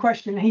asked the same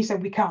question, and he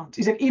said we can't.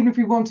 He said even if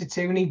we wanted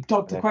to, and he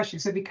dogged the question,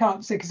 he said we can't.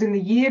 He said because in the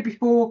year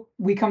before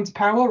we come to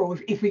power, or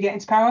if we get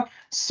into power,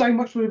 so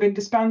much would have been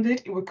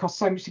disbanded. It would cost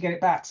so much to get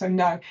it back. So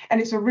no, and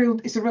it's a real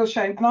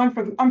shame. And I'm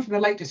from the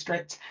Lake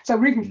District, so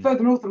we're even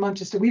further north of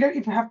Manchester. We don't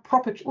even have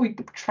proper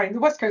train, the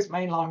West Coast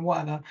Main Line,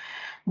 whatever.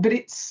 But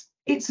it's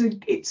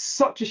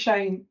such a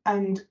shame,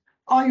 and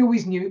I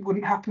always knew it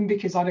wouldn't happen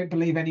because I don't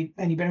believe anybody.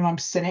 I'm a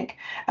cynic.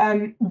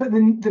 But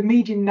the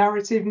media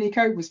narrative,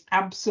 Nico, was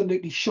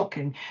absolutely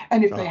shocking.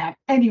 And if they had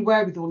any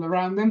wherewithal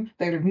around them,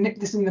 they would have nipped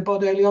this in the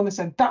bud early on and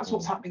said, "That's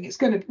what's happening.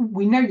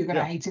 We know you're going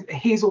to hate it.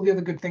 Here's all the other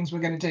good things we're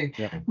going to do."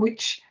 Yeah.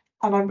 Which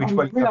won't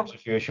come to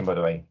fruition, by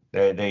the way.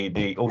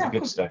 The all the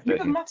good stuff. It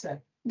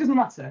doesn't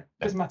matter.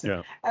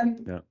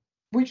 Yeah.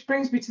 Which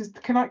brings me to,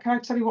 can I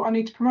tell you what I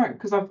need to promote?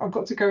 Because I've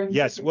got to go.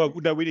 Yes, well,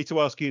 no, we need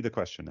to ask you the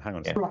question. Hang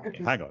on a second. Right,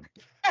 okay. Hang on.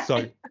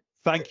 So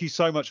thank you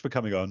so much for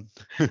coming on.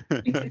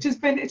 It's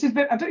just been. I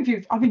don't know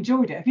if I've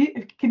enjoyed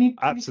it. Can you?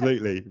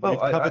 Absolutely. We've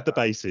covered the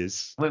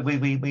bases.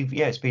 We've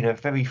it's been a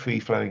very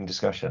free-flowing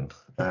discussion,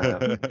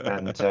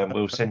 and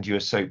we'll send you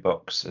a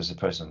soapbox as a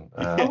present.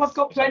 I've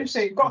got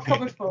plenty. I've got a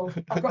cupboard full.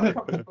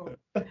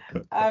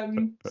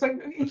 So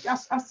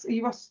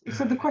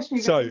the question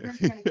is,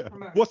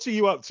 what are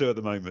you up to at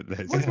the moment,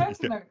 Liz?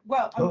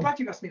 Well, I'm glad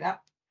you asked me that.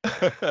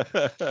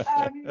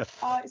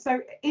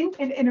 So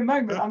in a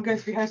moment, I'm going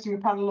to be hosting a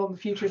panel on the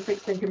future of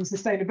fixed income and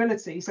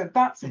sustainability. So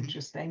that's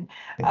interesting.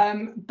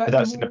 But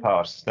that's in the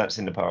past. That's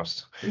in the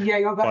past.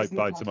 Yeah, that's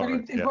by tomorrow.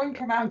 But it won't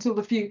come out until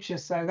the future.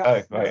 So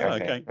that's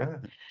okay.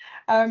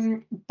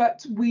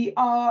 But we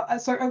are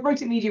so at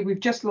Rhotic Media, we've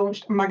just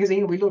launched a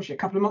magazine. We launched it a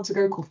couple of months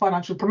ago called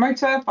Financial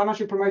Promoter.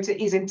 Financial Promoter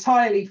is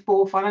entirely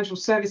for financial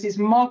services,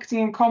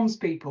 marketing and comms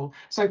people.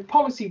 So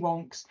policy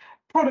wonks,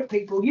 product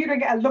people, you don't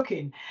get a look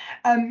in.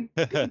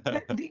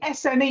 The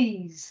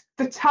SMEs,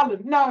 the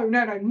talent, no,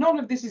 none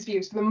of this is for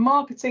you. So the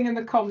marketing and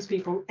the comms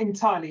people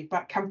entirely,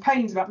 about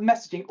campaigns, about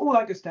messaging, all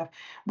that good stuff.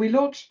 We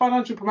launched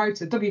Financial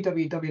Promoter,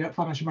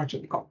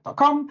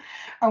 www.financialpromoter.com,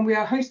 and we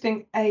are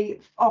hosting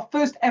our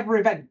first ever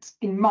event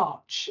in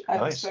March.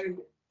 Nice. So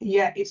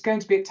yeah, it's going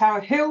to be at Tower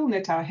Hill,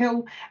 near Tower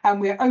Hill,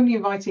 and we're only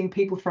inviting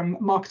people from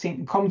marketing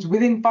and comms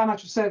within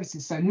financial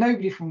services. So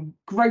nobody from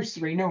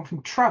grocery, no one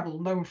from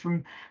travel, no one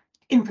from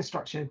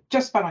infrastructure,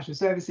 just financial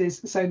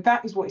services. So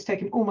that is what is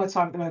taking all my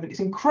time at the moment.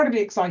 It's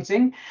incredibly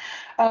exciting,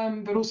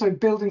 but also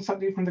building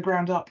something from the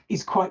ground up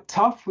is quite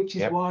tough, which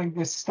is why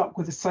we're stuck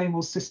with the same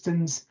old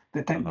systems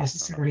that don't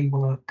necessarily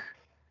work.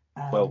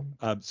 So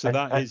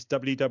that is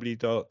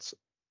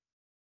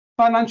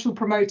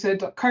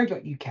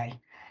financialpromoter.co.uk.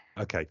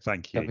 Okay,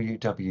 thank you.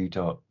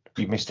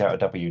 You missed out a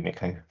W,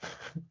 Nico.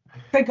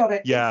 They got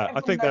it. Yeah,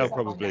 I think they'll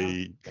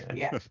probably.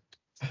 Yeah.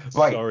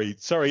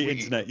 Right. Sorry,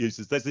 internet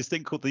users. There's this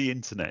thing called the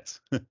internet.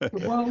 The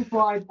World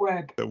Wide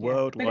Web. The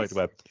World Wide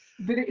Web.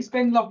 But it's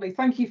been lovely.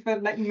 Thank you for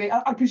letting me.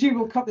 I presume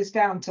we'll cut this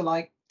down to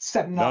like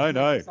 7 No.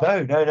 No.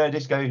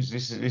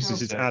 This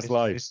is as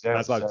live. So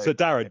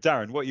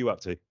Darren, what are you up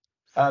to?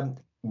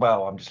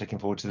 Well, I'm just looking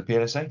forward to the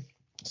PLSA.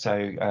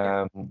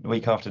 So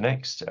week after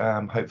next,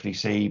 hopefully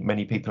see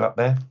many people up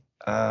there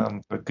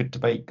for a good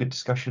debate, good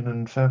discussion,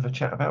 and further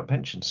chat about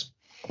pensions.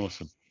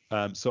 Awesome.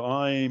 So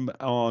I'm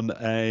on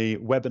a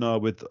webinar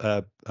with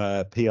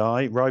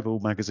PI, Rival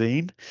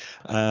Magazine,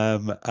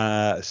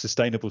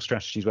 Sustainable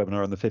Strategies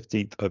webinar on the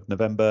 15th of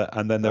November.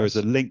 And then there is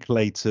a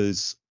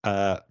Linklaters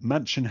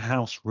Mansion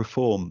House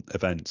Reform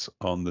event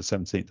on the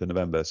 17th of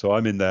November. So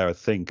I'm in there, I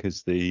think,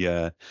 as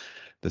the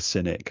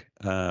cynic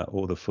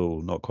or the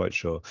fool, not quite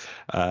sure.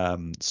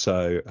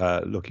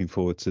 So looking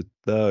forward to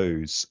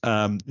those.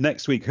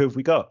 Next week, who have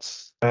we got?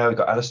 We've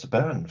got Alistair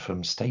Byrne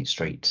from State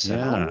Street. So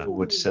looking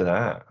forward to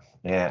that.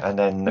 Yeah, and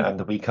then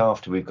the week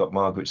after we've got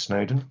Margaret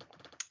Snowden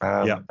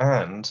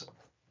and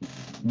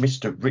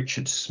Mr.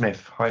 Richard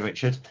Smith. Hi,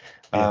 Richard.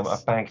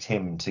 I've bagged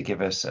him to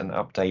give us an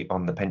update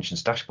on the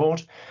pensions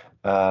dashboard.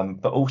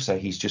 But also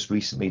he's just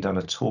recently done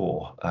a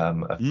tour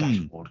of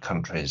dashboard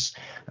countries.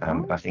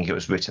 I think it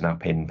was written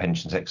up in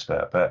Pensions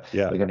Expert, but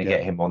we're going to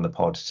get him on the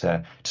pod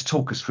to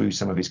talk us through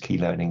some of his key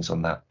learnings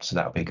on that. So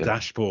that'll be good.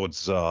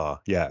 Dashboards are,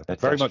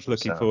 very much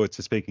looking forward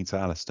to speaking to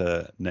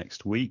Alistair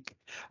next week.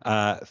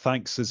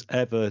 Thanks as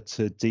ever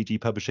to DG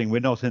Publishing.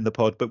 We're not in the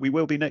pod, but we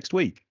will be next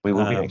week. We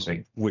will be next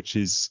week, which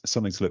is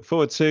something to look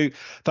forward to.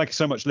 Thank you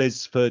so much,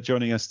 Liz, for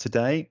joining us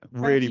today.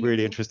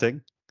 Really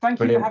interesting. Thank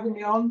you for having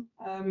me on.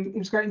 It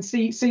was great, and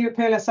see you at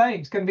PLSA.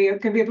 It's going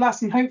to be a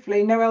blast, and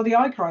hopefully no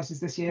LDI crisis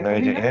this year. No,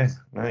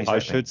 exactly. I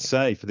should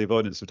say, for the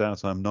avoidance of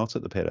doubt, I'm not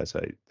at the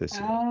PLSA this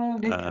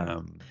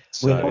year.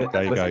 So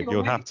there you go.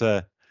 You'll have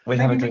to. We'll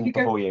have a drink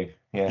before you.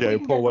 Yeah,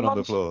 pour one on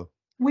the floor.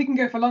 We can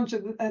go for lunch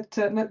at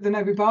the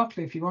Nobu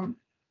Barclay if you want.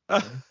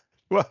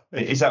 Well,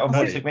 is that on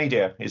Rhotic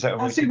Media? Is that on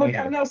Rhotic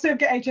Media? I'll still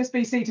get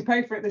HSBC to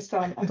pay for it this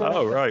time.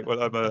 Oh, right.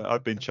 Well,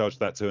 I've been charged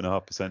that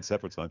 2.5%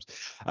 several times.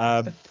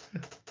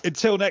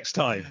 Until next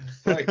time.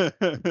 Right.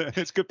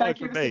 It's goodbye Thank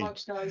from you me. so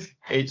much, guys.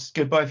 It's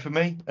goodbye from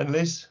me and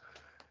Liz.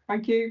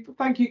 Thank you.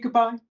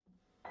 Goodbye.